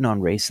have written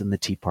on race and the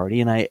Tea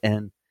Party,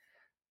 and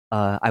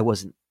I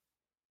wasn't.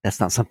 That's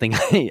not something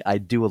I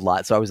do a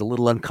lot, so I was a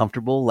little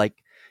uncomfortable, like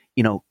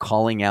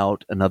calling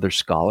out another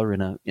scholar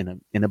in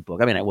a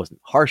book. I mean, I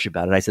wasn't harsh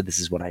about it. I said this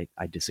is what I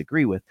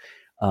disagree with,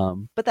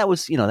 but that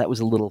was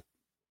a little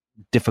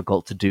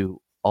difficult to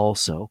do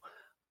also.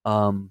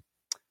 Um,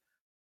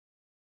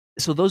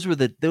 so those were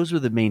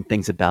the main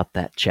things about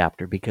that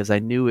chapter because I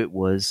knew it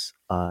was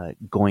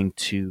going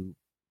to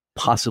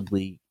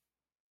possibly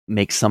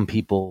make some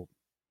people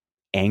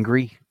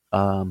angry.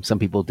 Some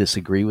people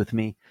disagree with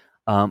me,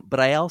 but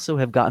I also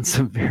have gotten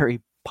some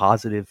very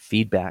positive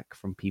feedback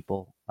from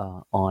people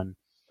on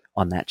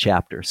that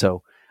chapter.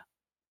 So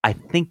I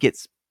think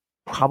it's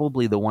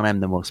probably the one I'm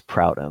the most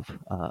proud of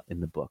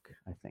in the book.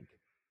 I think.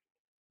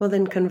 Well,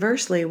 then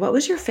conversely, what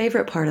was your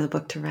favorite part of the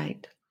book to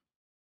write?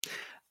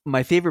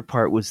 My favorite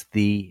part was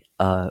the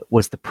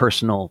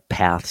personal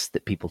paths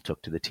that people took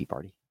to the Tea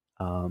Party.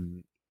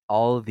 Um,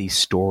 all of these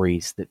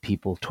stories that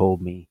people told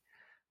me,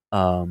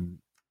 um,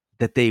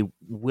 that they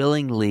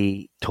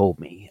willingly told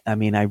me. I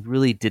mean, I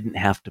really didn't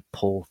have to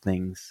pull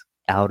things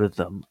out of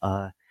them,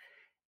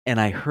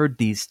 and I heard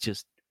these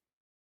just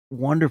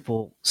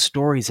wonderful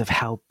stories of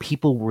how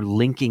people were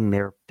linking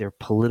their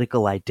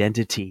political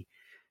identity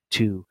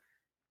to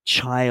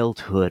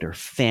childhood or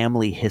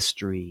family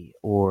history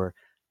or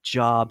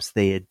jobs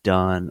they had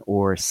done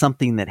or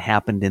something that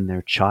happened in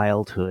their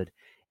childhood.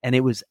 And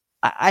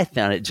I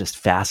found it just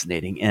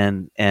fascinating.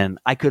 And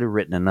I could have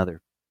written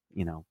another,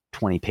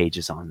 20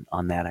 pages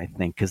on that, I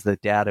think, because the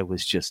data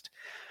was just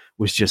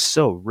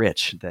so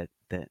rich that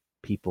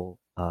people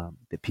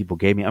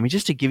gave me. I mean,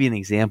 just to give you an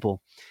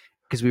example,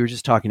 because we were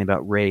just talking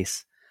about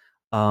race,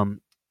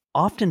 um,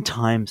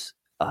 oftentimes,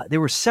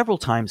 there were several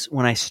times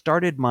when I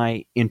started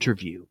my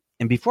interview,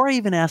 and before I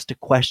even asked a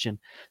question,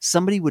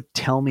 somebody would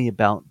tell me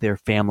about their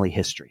family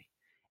history.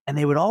 And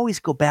they would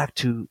always go back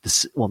to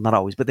well, not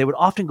always, but they would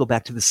often go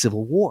back to the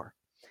Civil War.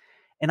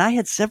 And I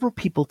had several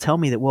people tell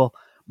me that, well,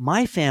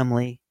 my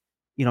family,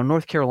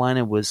 North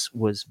Carolina was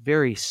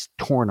very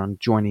torn on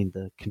joining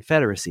the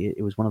Confederacy.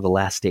 It was one of the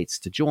last states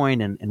to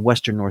join, and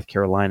Western North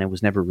Carolina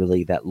was never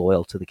really that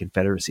loyal to the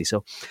Confederacy.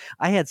 So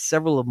I had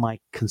several of my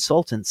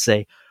consultants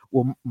say,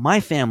 well, my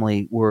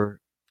family were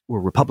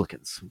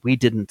Republicans. We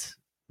didn't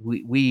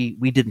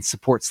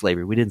support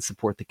slavery. We didn't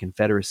support the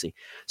Confederacy.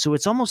 So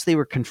it's almost they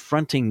were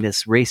confronting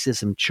this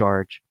racism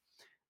charge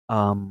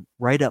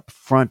right up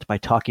front by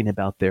talking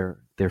about their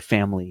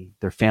family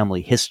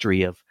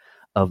history of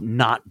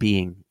not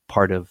being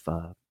part of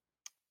the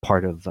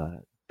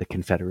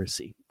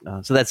Confederacy.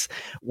 So that's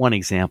one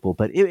example,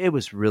 but it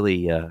was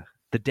really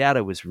the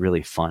data was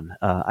really fun.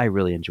 I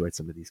really enjoyed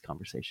some of these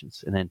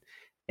conversations, and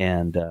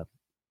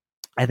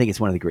I think it's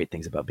one of the great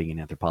things about being an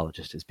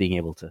anthropologist is being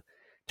able to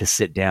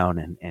sit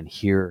down and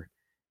hear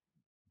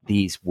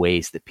these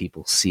ways that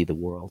people see the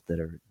world that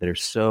are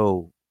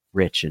so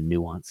rich and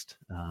nuanced.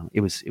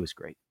 It was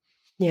great.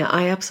 Yeah,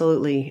 I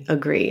absolutely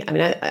agree. I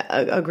mean,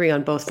 I agree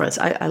on both fronts.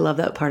 I love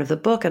that part of the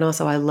book. And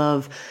also, I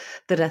love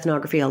that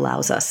ethnography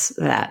allows us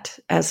that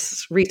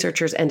as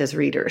researchers and as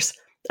readers.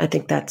 I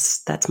think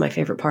that's my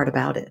favorite part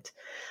about it.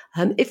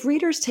 If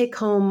readers take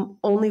home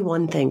only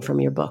one thing from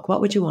your book,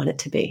 what would you want it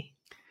to be?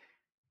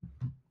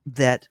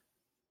 That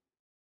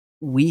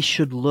we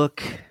should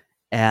look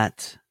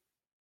at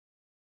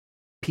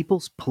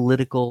people's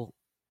political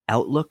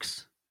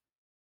outlooks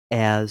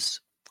as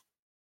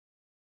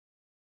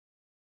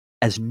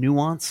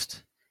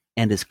nuanced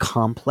and as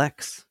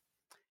complex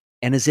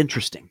and as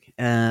interesting,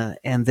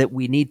 and that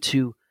we need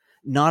to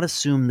not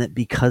assume that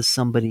because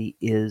somebody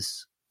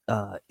is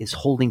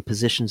holding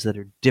positions that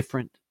are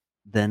different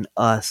than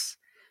us,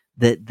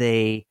 that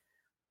they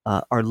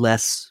are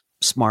less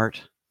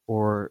smart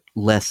or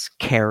less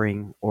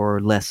caring or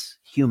less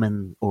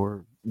human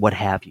or what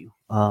have you.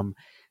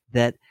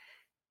 That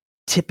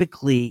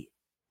typically,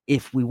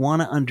 if we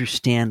want to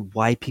understand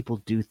why people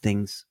do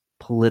things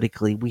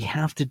politically, we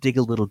have to dig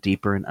a little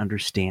deeper and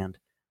understand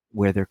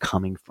where they're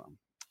coming from.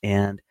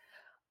 And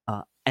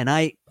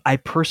I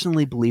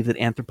personally believe that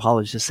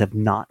anthropologists have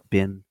not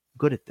been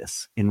good at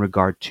this in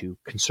regard to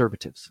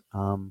conservatives.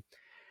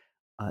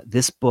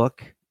 This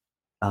book,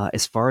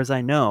 as far as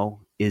I know,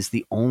 is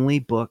the only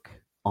book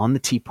on the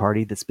Tea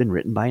Party that's been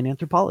written by an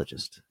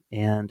anthropologist.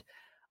 And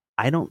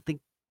I don't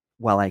think,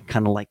 while I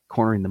kind of like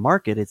cornering the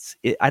market,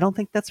 I don't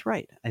think that's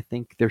right. I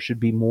think there should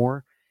be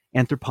more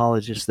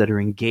anthropologists that are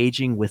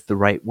engaging with the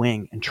right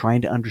wing and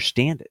trying to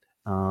understand it,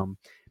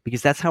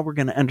 because that's how we're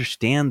going to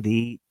understand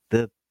the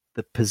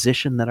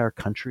position that our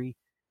country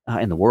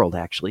and the world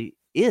actually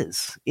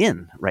is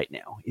in right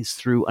now, is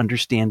through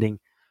understanding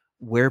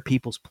where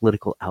people's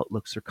political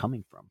outlooks are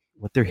coming from,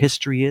 what their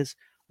history is,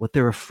 what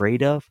they're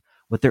afraid of,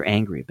 what they're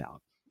angry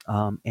about.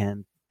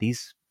 And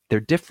they're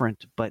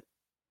different, but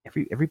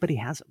everybody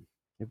has them.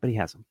 Everybody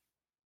has them.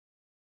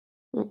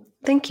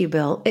 Thank you,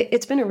 Bill.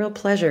 It's been a real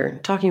pleasure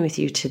talking with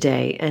you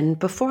today. And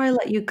before I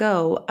let you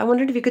go, I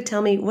wondered if you could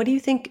tell me, what do you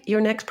think your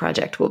next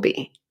project will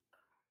be?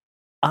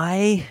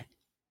 I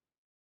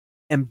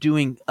am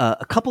doing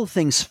a couple of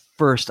things.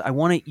 First, I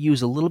want to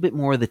use a little bit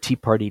more of the Tea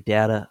Party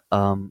data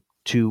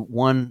to,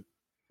 one,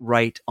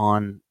 write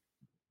on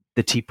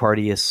the Tea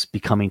Partyists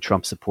becoming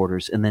Trump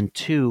supporters, and then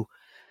two,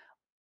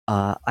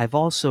 I've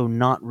also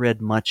not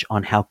read much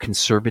on how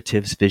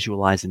conservatives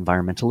visualize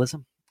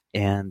environmentalism.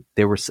 And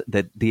there was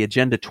the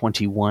Agenda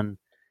 21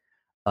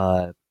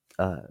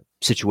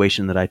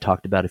 situation that I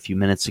talked about a few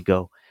minutes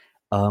ago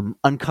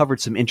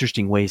uncovered some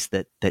interesting ways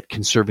that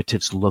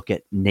conservatives look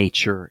at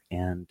nature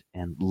and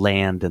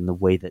land, and the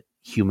way that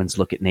humans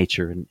look at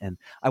nature. And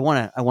I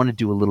want to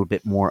do a little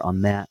bit more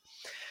on that.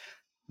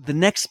 The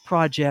next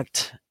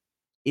project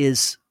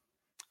is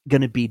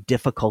going to be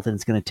difficult, and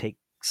it's going to take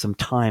some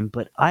time,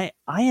 but I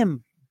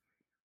am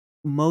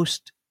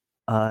most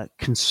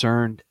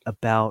concerned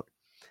about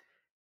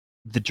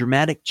the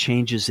dramatic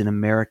changes in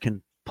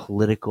American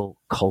political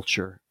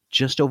culture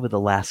just over the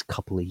last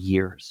couple of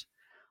years.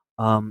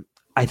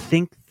 I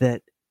think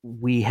that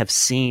we have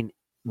seen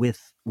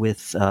with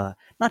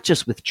not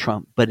just with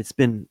Trump, but it's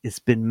been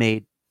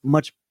made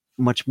much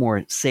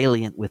more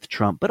salient with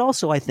Trump. But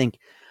also, I think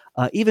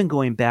even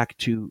going back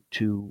to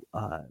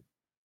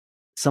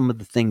some of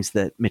the things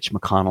that Mitch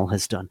McConnell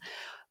has done,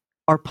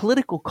 our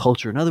political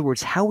culture, in other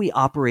words, how we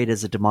operate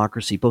as a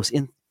democracy, both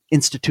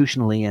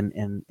institutionally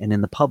and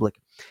in the public,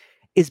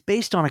 is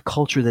based on a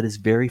culture that is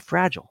very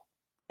fragile.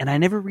 And I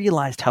never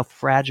realized how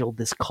fragile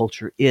this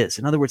culture is.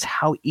 In other words,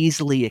 how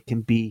easily it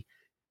can be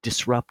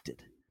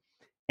disrupted,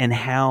 and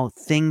how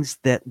things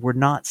that were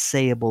not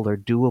sayable or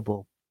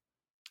doable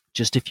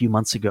just a few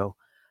months ago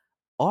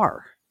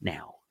are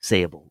now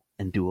sayable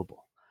and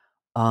doable.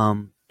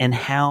 And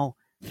how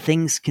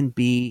things can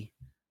be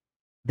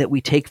that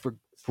we take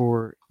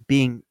for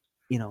being,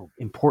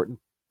 important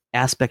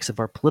aspects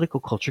of our political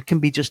culture can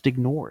be just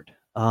ignored.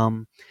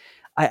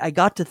 I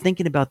got to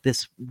thinking about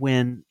this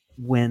when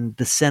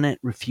the Senate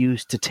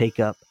refused to take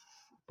up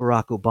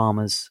Barack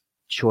Obama's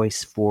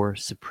choice for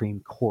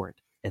Supreme Court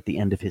at the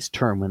end of his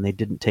term, when they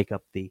didn't take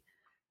up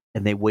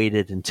and they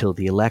waited until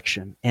the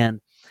election.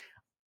 And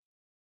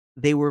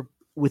they were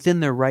within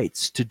their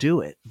rights to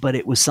do it, but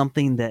it was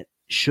something that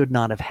should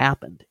not have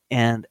happened.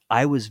 And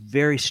I was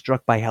very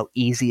struck by how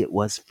easy it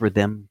was for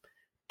them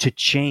to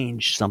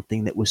change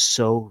something that was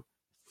so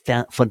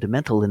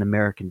fundamental in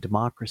American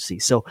democracy.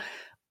 So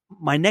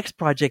my next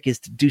project is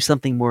to do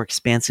something more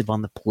expansive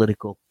on the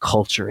political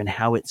culture and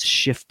how it's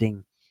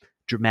shifting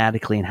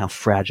dramatically, and how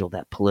fragile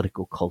that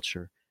political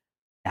culture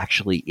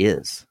actually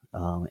is.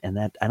 And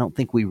that I don't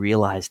think we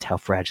realized how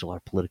fragile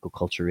our political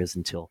culture is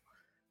until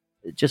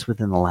just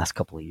within the last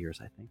couple of years,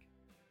 I think.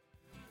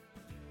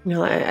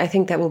 I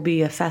think that will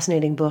be a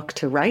fascinating book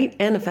to write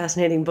and a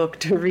fascinating book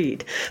to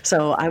read.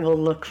 So I will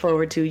look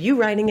forward to you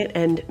writing it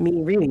and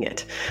me reading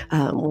it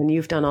when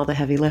you've done all the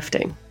heavy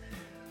lifting.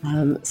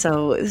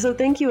 So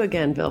thank you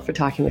again, Bill, for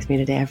talking with me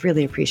today. I've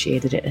really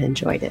appreciated it and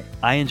enjoyed it.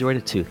 I enjoyed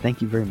it too.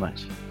 Thank you very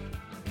much.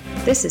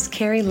 This is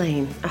Carrie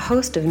Lane, a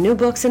host of New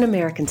Books in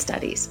American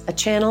Studies, a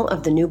channel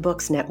of the New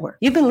Books Network.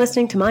 You've been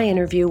listening to my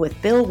interview with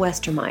Bill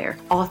Westermeyer,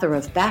 author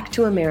of Back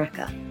to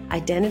America: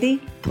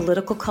 Identity,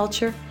 Political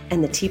Culture,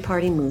 and the Tea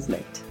Party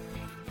Movement.